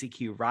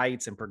 LGBTQ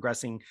rights and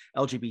progressing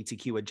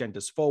LGBTQ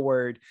agendas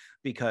forward,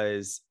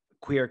 because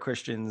queer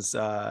Christians,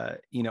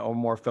 you know, are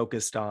more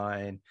focused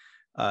on,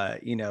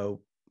 you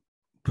know,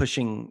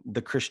 pushing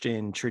the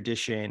Christian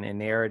tradition and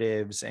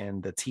narratives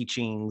and the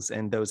teachings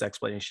and those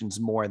explanations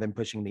more than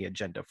pushing the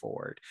agenda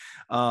forward.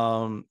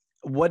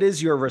 What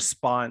is your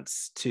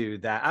response to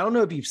that? I don't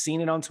know if you've seen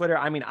it on Twitter.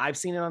 I mean, I've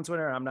seen it on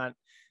Twitter. I'm not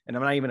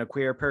even a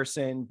queer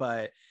person,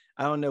 but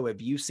I don't know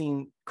if you've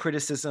seen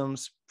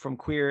criticisms from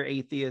queer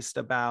atheists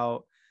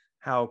about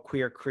how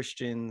queer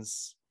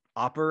Christians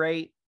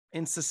operate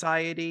in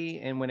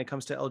society and when it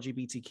comes to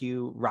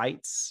LGBTQ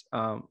rights.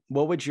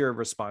 What would your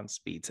response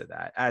be to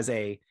that as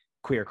a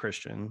queer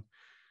Christian?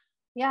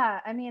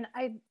 Yeah, I mean,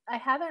 I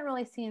haven't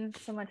really seen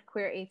so much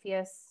queer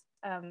atheists,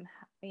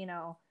 you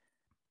know,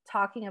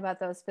 talking about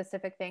those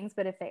specific things,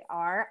 but if they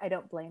are, I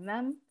don't blame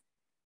them.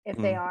 If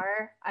they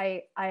are,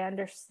 I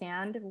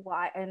understand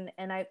why, and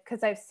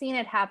because I've seen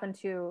it happen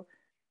to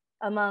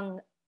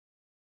among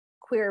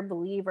queer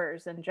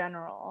believers in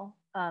general,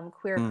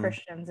 queer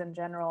Christians in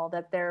general,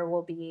 that there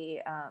will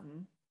be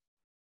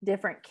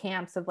different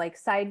camps of like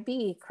side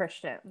B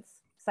Christians,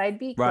 side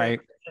B queer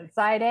Christians,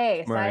 side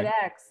A, side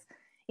X,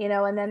 you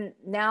know, and then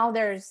now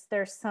there's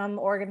some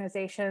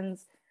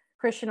organizations,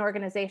 Christian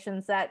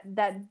organizations that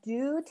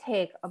do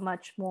take a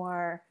much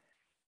more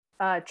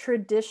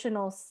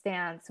traditional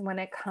stance when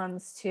it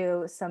comes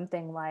to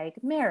something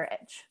like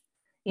marriage,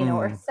 you know,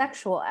 or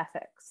sexual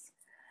ethics.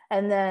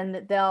 And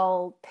then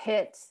they'll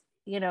pit,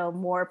 you know,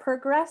 more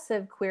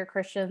progressive queer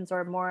Christians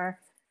or more,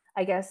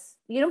 I guess,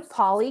 you know,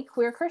 poly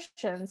queer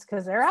Christians,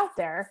 because they're out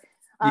there,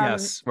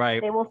 Yes,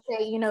 right. They will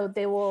say,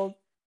 they will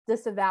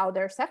disavow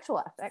their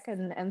sexual ethic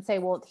and say,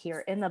 well,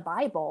 here in the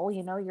Bible,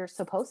 you're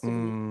supposed to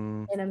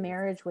be in a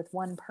marriage with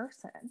one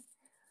person.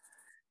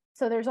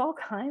 So there's all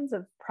kinds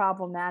of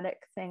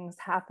problematic things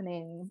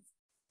happening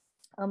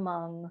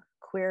among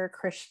queer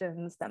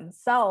Christians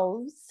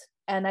themselves.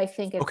 And I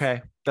think it's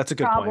that's a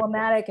good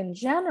problematic point in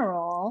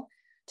general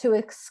to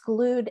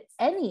exclude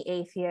any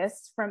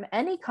atheists from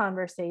any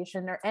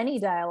conversation or any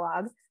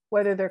dialogue,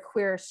 whether they're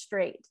queer or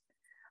straight.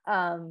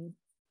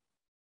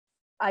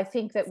 I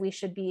think that we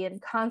should be in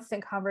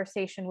constant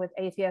conversation with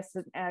atheists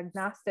and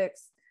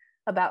agnostics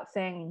about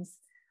things,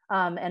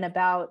 and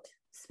about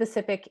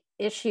specific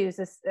issues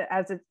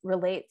as it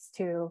relates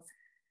to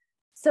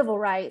civil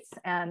rights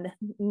and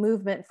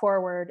movement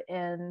forward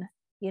in,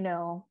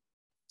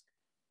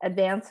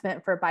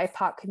 advancement for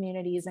BIPOC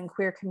communities and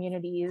queer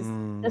communities,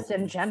 just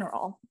in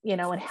general, in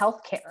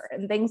healthcare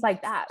and things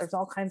like that. There's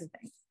all kinds of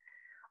things.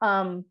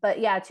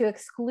 But yeah, to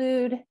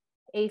exclude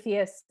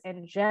atheists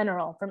in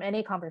general from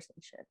any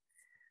conversation,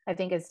 I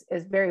think is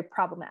very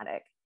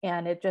problematic.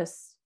 And it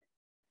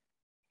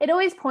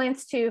always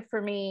points to,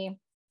 for me,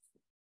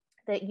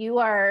 that you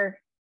are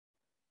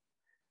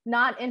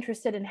not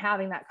interested in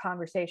having that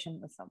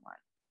conversation with someone.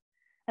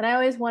 And I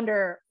always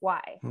wonder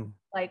why.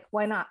 Like,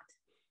 why not?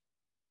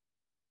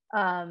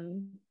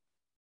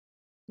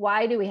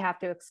 Why do we have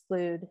to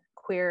exclude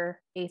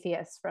queer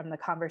atheists from the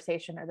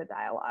conversation or the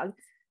dialogue?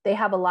 They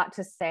have a lot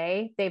to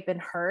say. They've been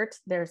hurt.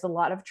 There's a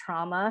lot of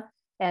trauma,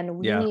 and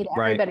we need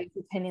everybody's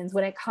opinions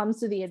when it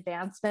comes to the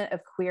advancement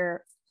of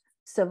queer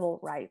civil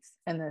rights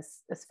in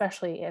this,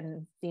 especially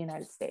in the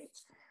United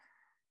States,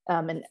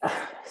 and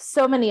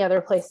so many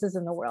other places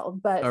in the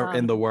world. But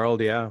in the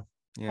world,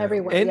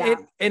 everywhere.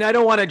 And I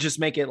don't want to just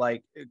make it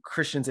like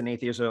Christians and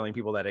atheists are the only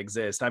people that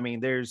exist. I mean,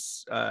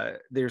 there's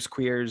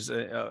queers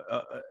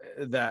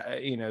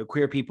that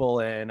queer people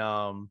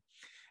and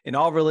in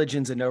all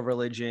religions and no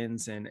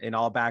religions and in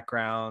all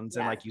backgrounds.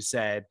 And like you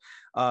said,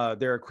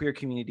 there are queer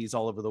communities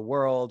all over the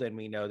world. And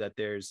we know that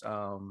there's,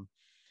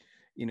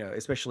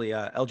 especially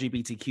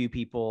LGBTQ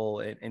people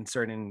in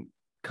certain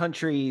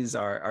countries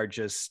are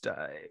just,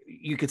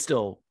 you could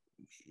still,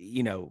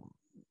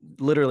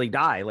 literally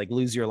die, like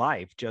lose your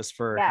life just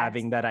for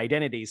having that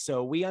identity.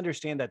 So we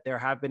understand that there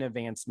have been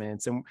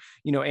advancements, and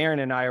Erin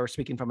and I are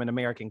speaking from an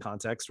American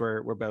context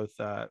where we're both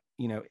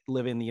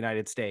live in the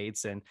United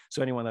States, and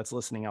so anyone that's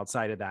listening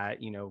outside of that,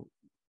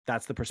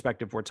 that's the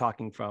perspective we're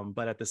talking from.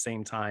 But at the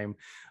same time,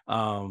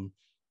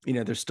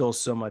 there's still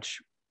so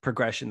much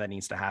progression that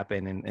needs to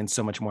happen, and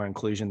so much more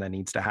inclusion that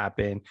needs to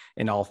happen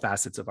in all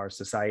facets of our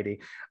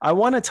society. I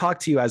want to talk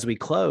to you as we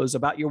close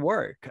about your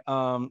work.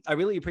 I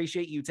really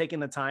appreciate you taking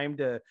the time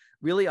to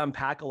really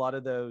unpack a lot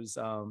of those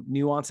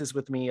nuances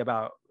with me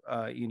about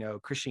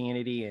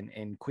Christianity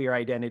and queer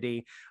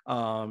identity.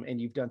 And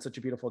you've done such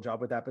a beautiful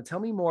job with that. But tell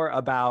me more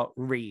about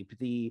REAP,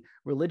 the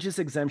Religious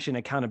Exemption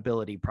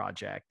Accountability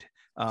Project,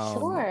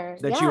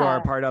 that you are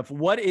a part of.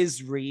 What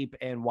is REAP,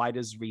 and why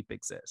does REAP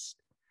exist?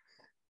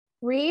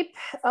 REAP,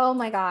 oh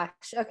my gosh.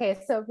 Okay,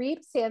 so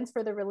REAP stands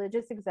for the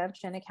Religious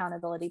Exemption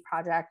Accountability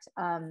Project.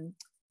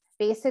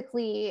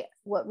 Basically,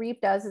 what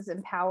REAP does is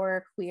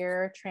empower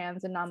queer,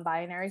 trans, and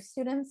non-binary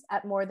students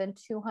at more than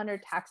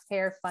 200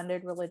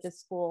 taxpayer-funded religious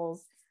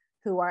schools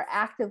who are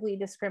actively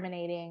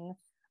discriminating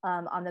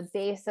on the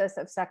basis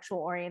of sexual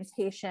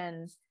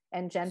orientation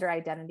and gender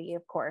identity,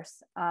 of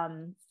course.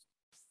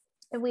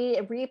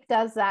 REAP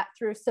does that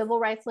through civil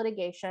rights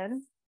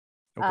litigation,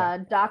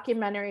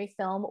 documentary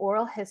film,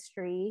 oral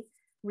history,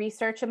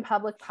 research, and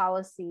public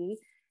policy.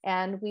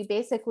 And we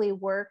basically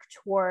work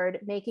toward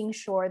making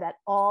sure that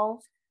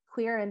all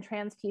queer and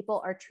trans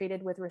people are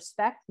treated with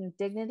respect and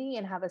dignity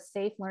and have a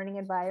safe learning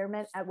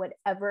environment at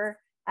whatever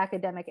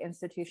academic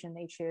institution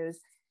they choose.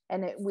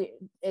 And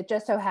it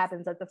just so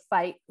happens that the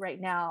fight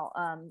right now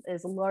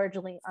is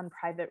largely on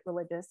private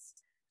religious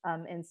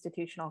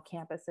institutional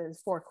campuses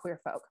for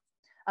queer folk.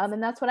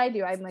 And that's what I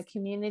do. I'm a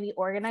community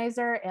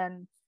organizer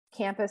and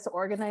campus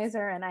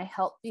organizer, and I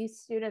help these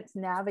students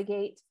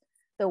navigate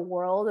the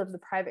world of the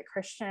private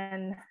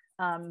Christian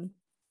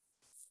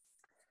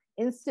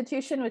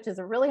institution, which is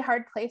a really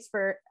hard place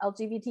for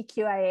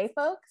LGBTQIA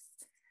folks.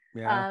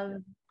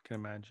 Can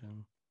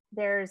imagine.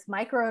 There's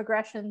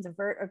microaggressions,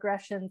 overt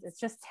aggressions. It's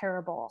just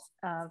terrible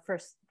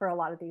for a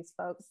lot of these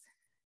folks.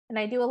 And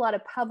I do a lot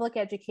of public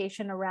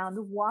education around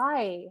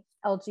why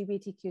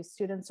LGBTQ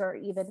students are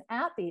even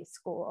at these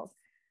schools,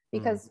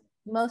 because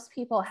most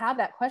people have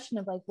that question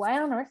of like, why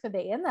on earth are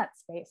they in that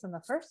space in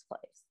the first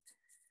place?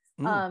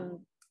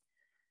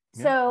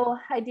 So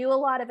I do a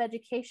lot of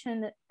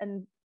education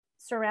and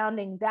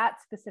surrounding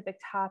that specific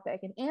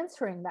topic and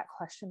answering that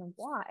question of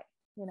why,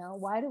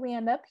 why do we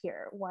end up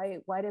here? Why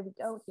did we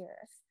go here?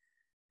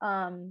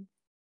 And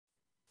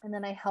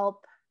then I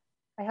help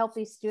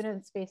these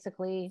students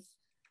basically,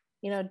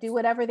 do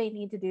whatever they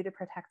need to do to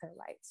protect their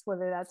rights,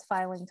 whether that's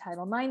filing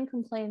Title IX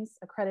complaints,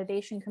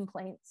 accreditation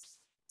complaints,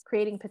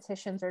 creating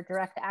petitions or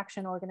direct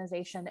action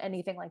organization,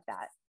 anything like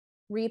that.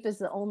 REAP is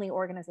the only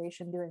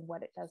organization doing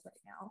what it does right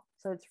now.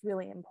 So it's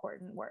really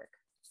important work.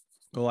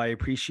 Well, I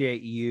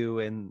appreciate you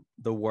and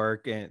the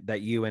work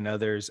that you and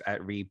others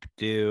at REAP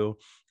do.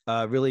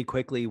 Really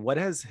quickly, what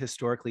has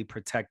historically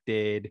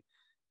protected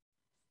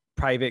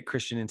private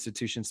Christian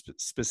institutions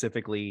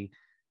specifically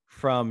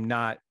from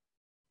not,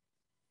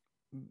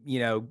 you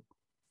know,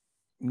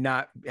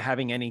 not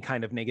having any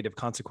kind of negative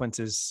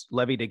consequences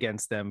levied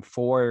against them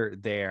for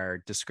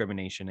their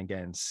discrimination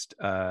against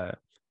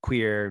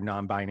queer,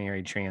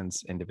 non-binary,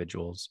 trans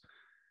individuals?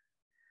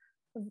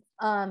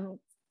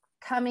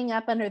 Coming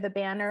up under the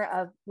banner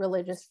of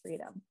religious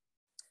freedom.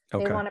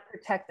 Okay. They want to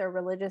protect their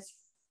religious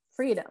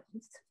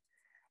freedoms.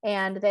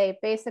 And they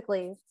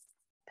basically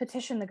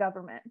petition the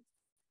government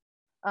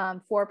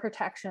for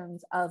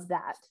protections of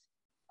that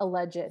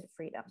alleged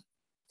freedom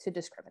to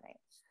discriminate.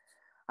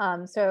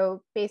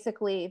 So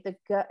basically,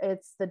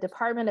 it's the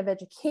Department of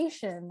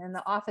Education and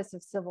the Office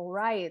of Civil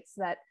Rights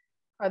that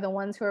are the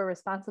ones who are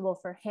responsible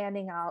for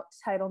handing out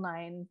Title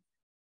IX.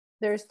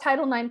 There's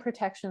Title IX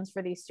protections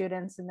for these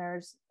students, and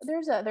there's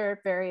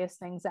other various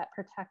things that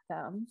protect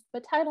them.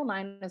 But Title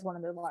IX is one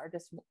of the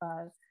largest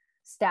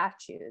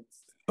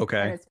statutes.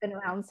 Okay. And it's been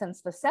around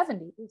since the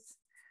 70s.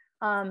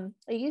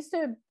 It used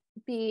to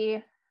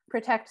be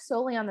protect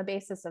solely on the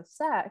basis of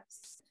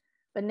sex,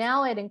 but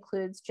now it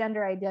includes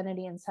gender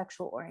identity and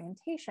sexual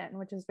orientation,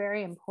 which is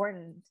very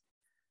important.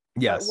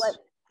 Yes. But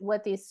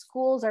what these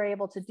schools are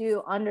able to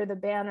do under the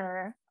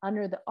banner,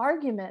 under the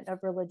argument of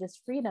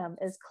religious freedom,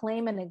 is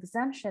claim an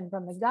exemption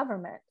from the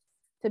government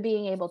to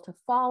being able to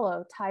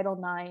follow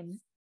Title IX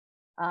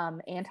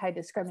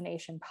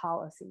anti-discrimination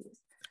policies.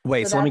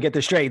 Wait, so let me get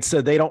this straight.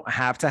 So they don't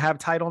have to have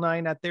Title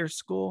IX at their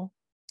school?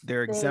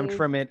 They're exempt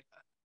from it?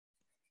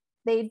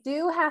 They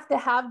do have to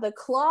have the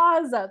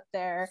clause up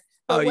there.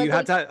 Oh, you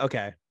have to?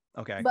 Okay.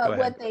 But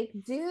what they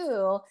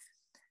do,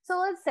 so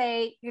let's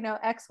say,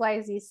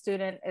 XYZ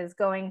student is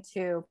going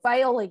to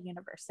Biola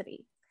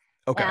University.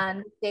 Okay.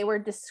 And they were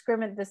this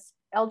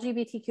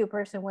LGBTQ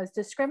person was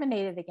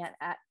discriminated against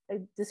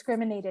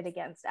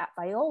at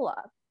Biola.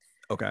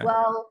 Okay.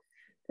 Well,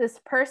 this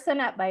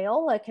person at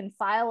Biola can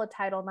file a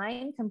Title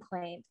IX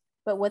complaint,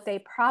 but what they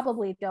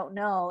probably don't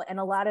know, and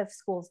a lot of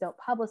schools don't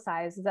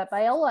publicize, is that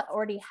Biola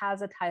already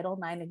has a Title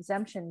IX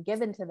exemption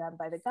given to them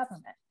by the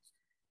government,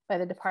 by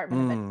the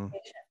Department of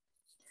Education.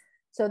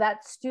 So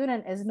that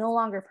student is no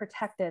longer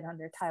protected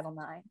under Title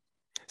IX.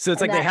 So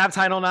it's they have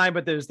Title IX,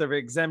 but there's the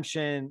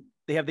exemption.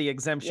 They have the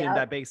exemption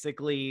that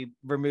basically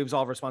removes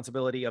all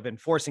responsibility of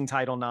enforcing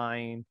Title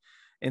IX.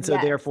 And so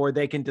therefore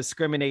they can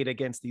discriminate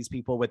against these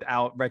people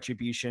without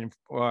retribution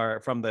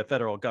from the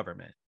federal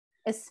government.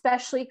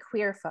 Especially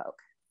queer folk.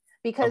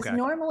 Because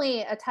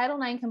normally a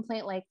Title IX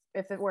complaint, like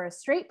if it were a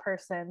straight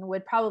person,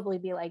 would probably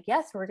be like,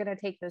 yes, we're going to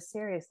take this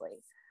seriously.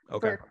 Okay.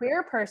 For a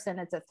queer person,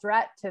 it's a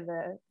threat to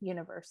the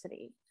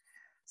university.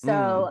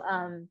 So,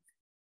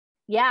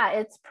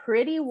 it's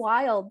pretty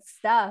wild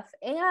stuff.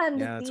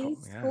 And these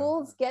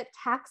schools get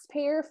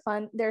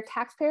they're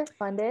taxpayer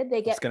funded.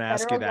 They get federal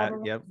ask you that.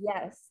 Government. Yep.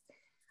 Yes.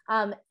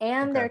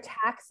 And they're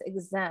tax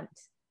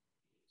exempt.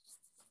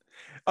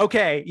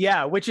 Okay.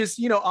 Yeah. Which is,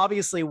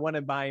 obviously one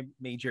of my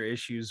major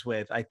issues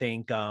with, I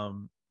think,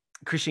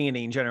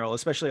 Christianity in general,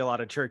 especially a lot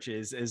of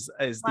churches is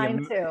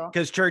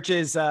because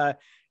churches, are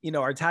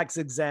tax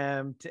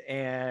exempt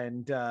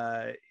and,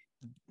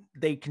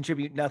 they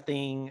contribute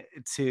nothing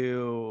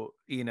to,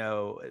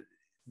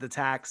 the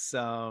tax,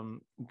 to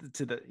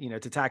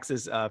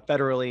taxes,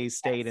 federally,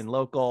 state and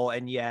local.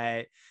 And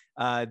yet,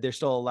 they're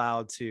still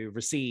allowed to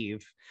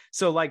receive.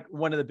 So like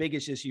one of the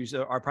biggest issues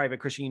are private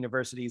Christian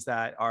universities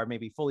that are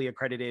maybe fully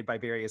accredited by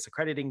various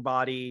accrediting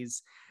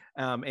bodies.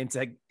 And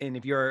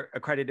if you're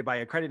accredited by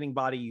accrediting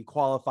body, you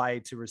qualify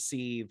to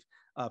receive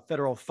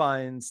federal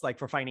funds, like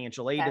for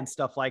financial aid and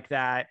stuff like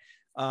that.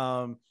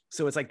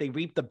 So it's like they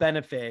reap the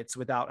benefits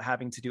without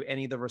having to do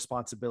any of the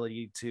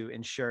responsibility to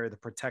ensure the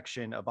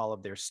protection of all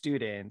of their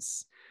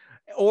students,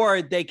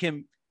 or they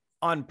can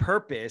on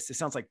purpose, it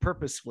sounds like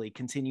purposefully,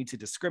 continue to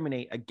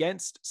discriminate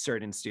against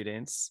certain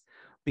students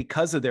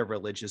because of their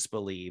religious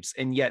beliefs,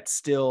 and yet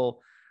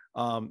still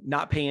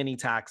not pay any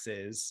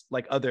taxes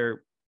like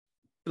other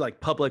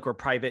public or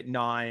private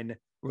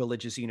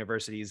non-religious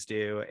universities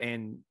do,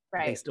 and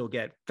they still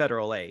get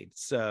federal aid,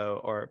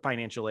 or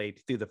financial aid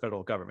through the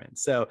federal government.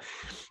 So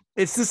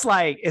it's just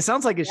it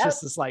sounds like it's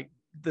just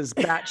this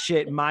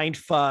batshit mind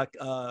fuck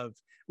of,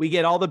 we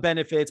get all the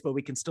benefits, but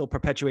we can still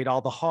perpetuate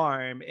all the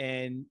harm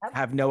and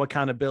have no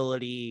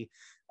accountability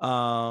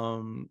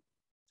to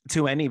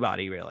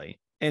anybody, really.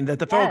 And that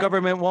the federal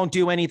government won't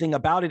do anything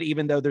about it,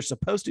 even though they're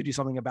supposed to do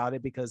something about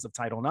it because of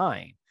Title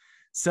IX.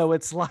 So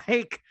it's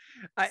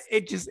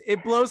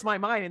it blows my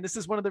mind. And this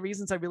is one of the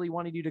reasons I really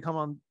wanted you to come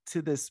on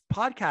to this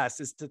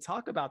podcast, is to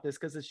talk about this,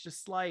 because it's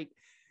just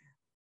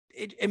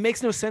it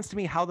makes no sense to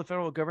me how the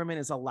federal government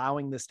is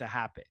allowing this to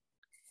happen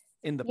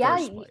in the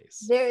first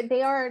place.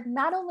 They are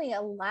not only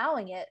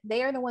allowing it,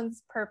 they are the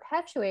ones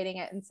perpetuating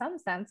it in some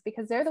sense,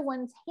 because they're the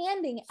ones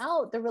handing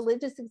out the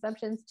religious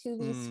exemptions to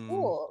these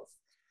schools.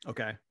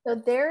 Okay. So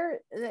they're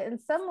in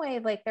some way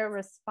they're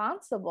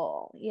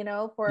responsible,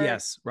 for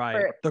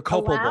they're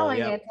culpable,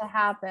 allowing it to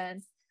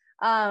happen.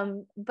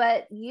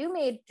 But you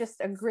made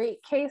just a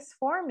great case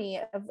for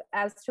me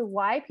as to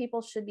why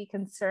people should be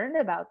concerned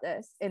about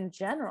this in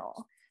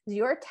general.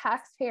 Your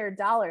taxpayer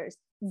dollars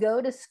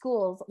go to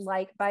schools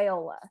like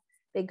Biola.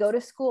 They go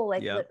to school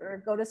like,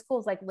 or go to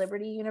schools like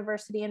Liberty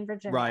University in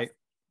Virginia. Right.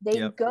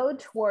 They go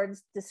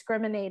towards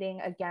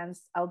discriminating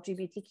against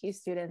LGBTQ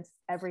students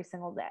every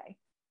single day.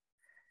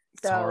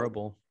 So, it's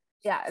horrible.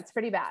 Yeah, it's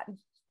pretty bad.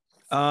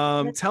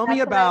 Tell me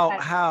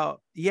about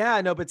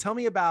tell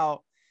me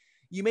about,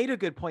 you made a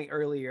good point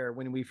earlier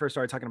when we first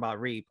started talking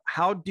about REAP.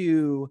 How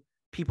do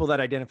people that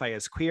identify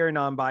as queer,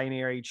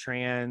 non-binary,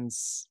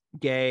 trans,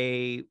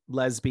 gay,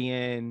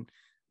 lesbian,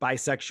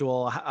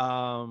 bisexual,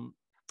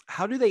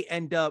 how do they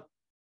end up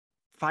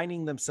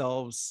finding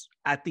themselves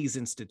at these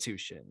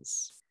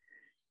institutions?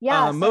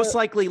 Yeah, most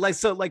likely, like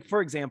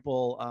for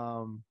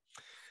example,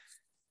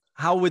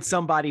 how would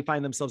somebody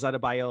find themselves at a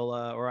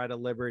Biola or at a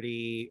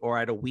Liberty or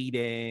at a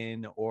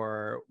Wheaton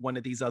or one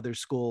of these other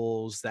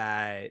schools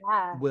that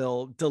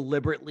will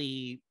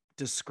deliberately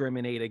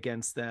discriminate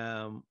against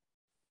them,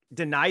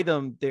 deny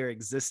them their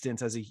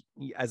existence as a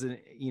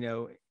you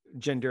know,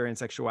 gender and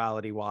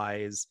sexuality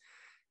wise?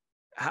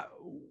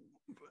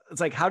 It's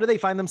like, how do they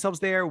find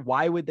themselves there?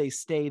 Why would they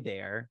stay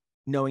there,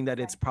 knowing that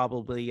it's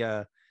probably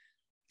a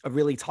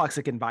really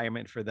toxic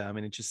environment for them,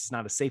 and it's just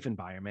not a safe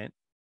environment,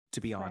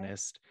 to be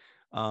honest?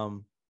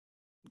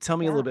 Tell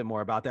me a little bit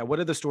more about that. What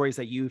are the stories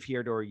that you've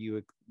heard or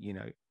you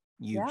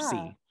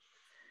see?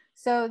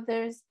 So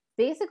there's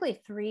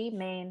basically three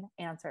main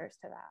answers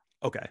to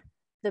that. Okay.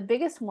 The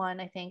biggest one,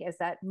 I think, is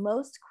that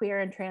most queer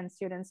and trans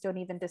students don't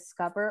even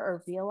discover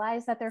or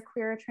realize that they're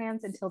queer or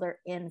trans until they're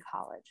in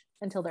college,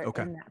 until they're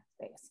in that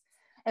space.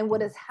 And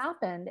what has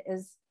happened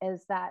is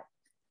that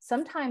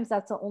sometimes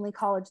that's the only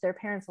college their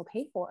parents will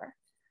pay for.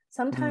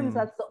 Sometimes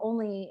that's the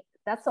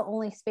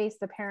only space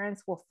the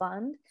parents will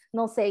fund. And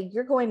they'll say,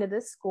 you're going to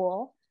this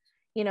school,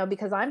 you know,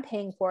 because I'm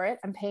paying for it.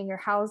 I'm paying your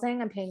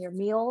housing, I'm paying your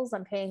meals,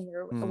 I'm paying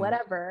your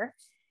whatever,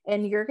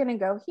 and you're going to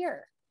go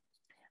here.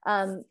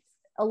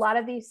 A lot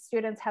of these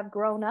students have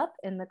grown up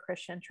in the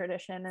Christian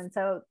tradition. And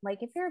so,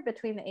 like, if you're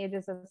between the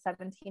ages of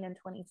 17 and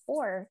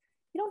 24,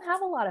 you don't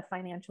have a lot of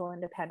financial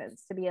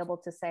independence to be able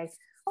to say,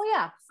 oh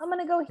yeah, I'm going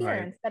to go here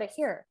instead of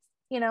here,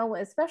 you know,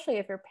 especially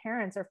if your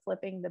parents are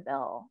flipping the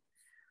bill.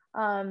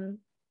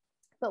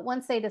 But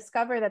once they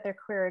discover that they're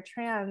queer or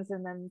trans,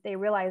 and then they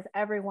realize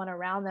everyone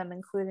around them,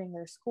 including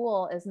their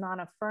school, is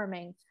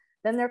non-affirming,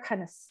 then they're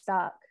kind of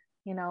stuck,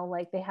 you know,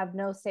 like they have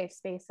no safe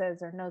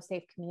spaces or no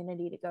safe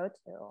community to go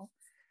to.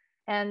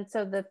 And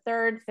so the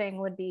third thing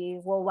would be,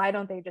 well, why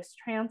don't they just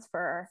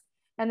transfer?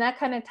 And that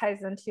kind of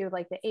ties into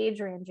like the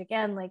age range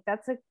again. Like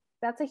that's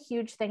a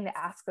huge thing to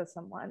ask of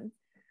someone.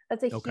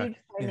 That's a huge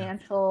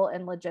financial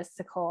and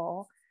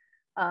logistical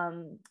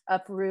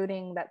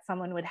uprooting that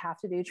someone would have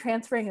to do.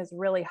 Transferring is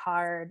really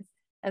hard,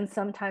 and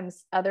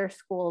sometimes other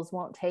schools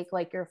won't take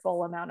like your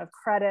full amount of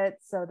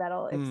credits, so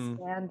that'll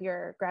expand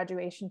your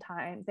graduation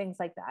time, things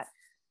like that.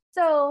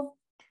 So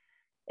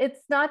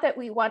it's not that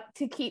we want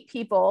to keep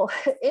people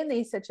in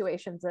these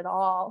situations at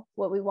all.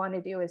 What we want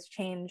to do is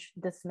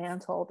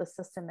dismantle the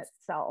system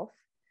itself,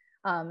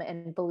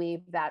 and believe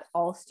that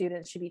all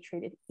students should be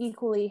treated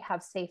equally,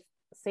 have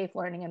safe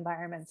learning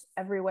environments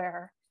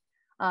everywhere.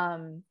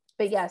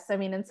 But yes, I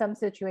mean, in some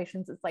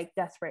situations it's like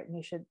desperate and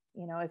you should,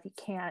 you know, if you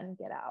can,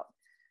 get out.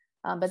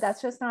 But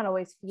that's just not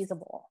always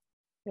feasible,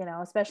 you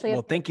know, especially.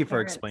 Well, thank you for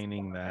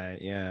explaining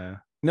that. Yeah.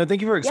 No, thank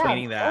you for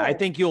explaining that. I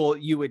think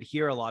you would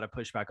hear a lot of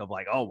pushback of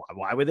like, oh,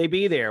 why would they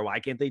be there? Why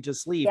can't they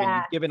just leave? And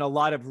you've given a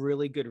lot of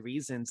really good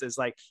reasons. Is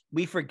like,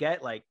 we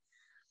forget, like,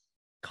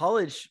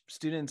 college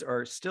students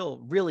are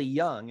still really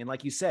young. And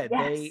like you said,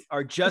 they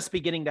are just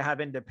beginning to have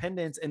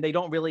independence, and they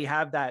don't really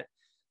have that.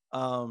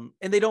 And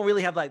they don't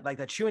really have like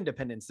that true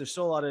independence. There's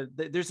still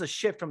there's a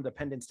shift from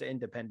dependence to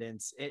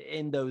independence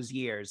in those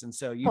years. And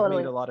so you've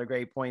made a lot of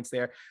great points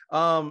there.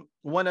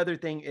 One other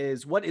thing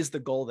is, what is the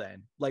goal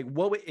then? Like,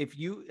 if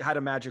you had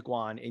a magic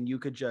wand and you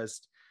could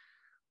just,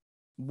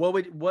 what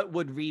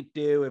would REAP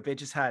do if it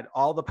just had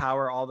all the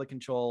power, all the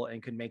control,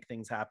 and could make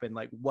things happen?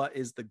 Like, what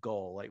is the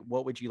goal? Like,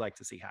 what would you like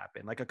to see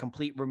happen? Like a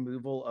complete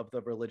removal of the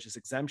religious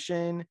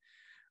exemption?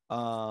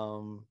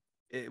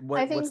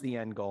 What's the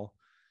end goal?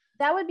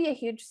 That would be a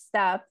huge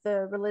step,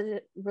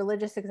 the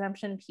religious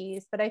exemption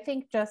piece. But I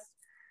think just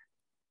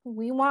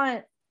we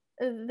want,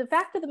 the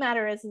fact of the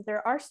matter is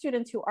there are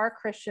students who are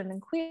Christian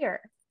and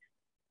queer.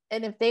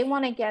 And if they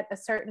want to get a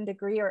certain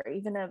degree or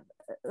even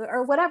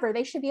or whatever,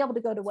 they should be able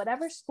to go to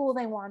whatever school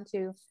they want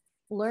to,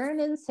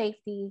 learn in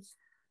safety,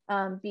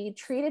 be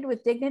treated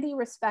with dignity,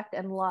 respect,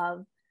 and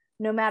love,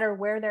 no matter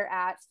where they're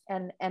at,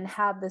 and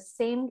have the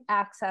same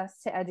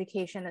access to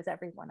education as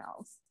everyone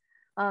else.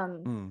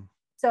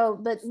 So,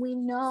 but we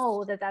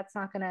know that that's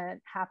not going to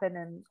happen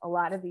in a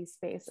lot of these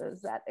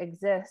spaces that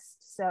exist.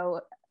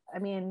 So, I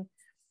mean,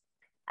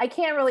 I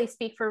can't really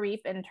speak for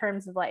REAP in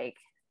terms of like,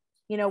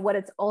 you know, what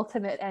its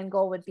ultimate end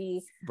goal would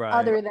be,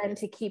 other than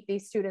to keep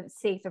these students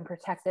safe and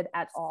protected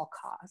at all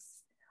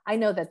costs. I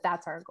know that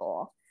that's our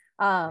goal.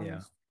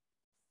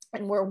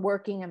 and we're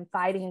working and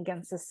fighting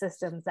against the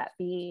systems that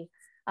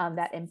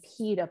that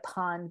impede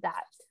upon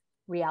that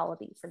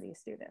reality for these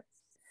students.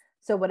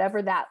 So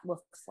whatever that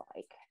looks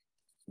like,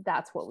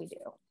 that's what we do.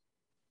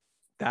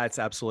 That's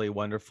absolutely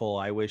wonderful.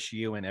 I wish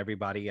you and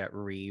everybody at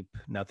REAP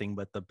nothing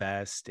but the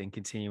best in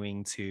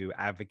continuing to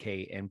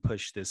advocate and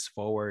push this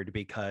forward,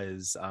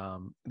 because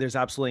there's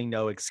absolutely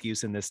no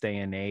excuse in this day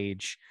and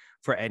age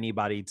for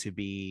anybody to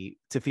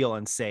feel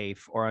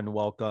unsafe or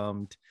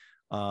unwelcomed,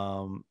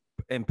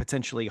 and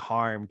potentially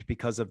harmed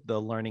because of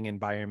the learning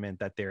environment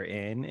that they're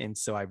in. And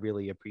so I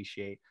really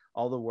appreciate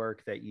all the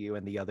work that you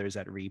and the others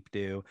at REAP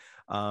do.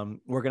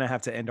 We're going to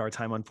have to end our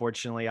time,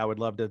 unfortunately. I would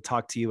love to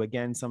talk to you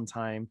again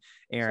sometime,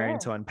 Erin,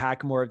 to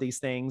unpack more of these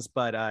things.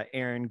 But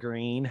Erin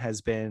Green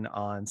has been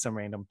on Some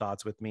Random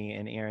Thoughts with me.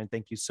 And Erin,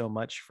 thank you so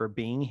much for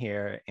being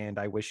here, and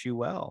I wish you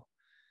well.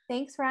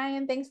 Thanks,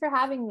 Ryan. Thanks for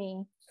having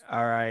me.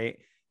 All right.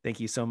 Thank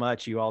you so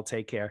much. You all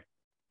take care.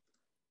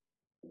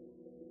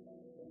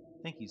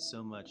 Thank you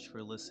so much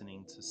for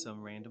listening to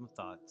Some Random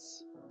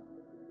Thoughts.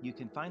 You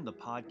can find the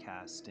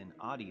podcast in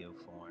audio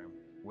form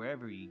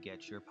wherever you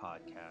get your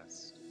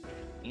podcast,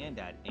 and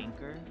at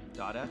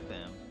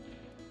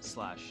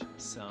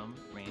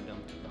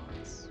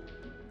anchor.fm/somerandomthoughts.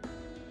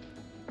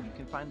 You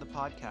can find the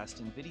podcast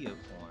in video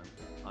form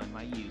on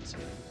my YouTube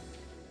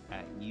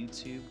at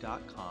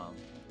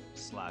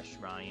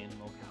youtube.com/Ryan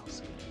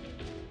Mulkowski.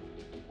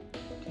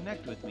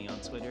 Connect with me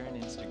on Twitter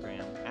and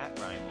Instagram at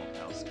Ryan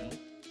Mulkowski,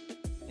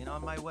 and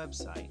on my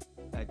website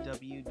at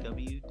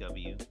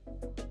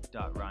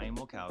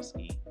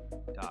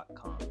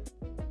www.ryanmulkowski.com.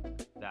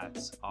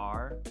 That's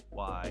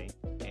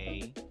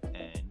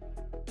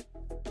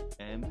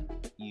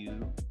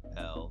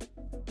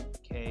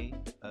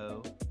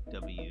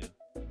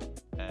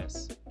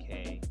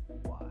RYANMULKOWSKY.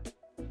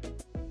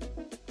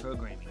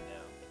 Programming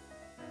note: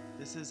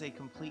 this is a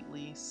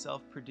completely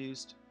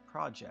self-produced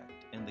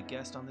project, and the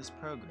guests on this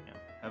program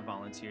have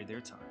volunteered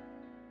their time.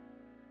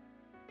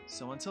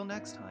 So until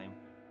next time,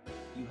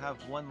 you have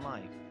one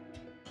life.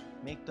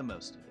 Make the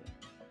most of it.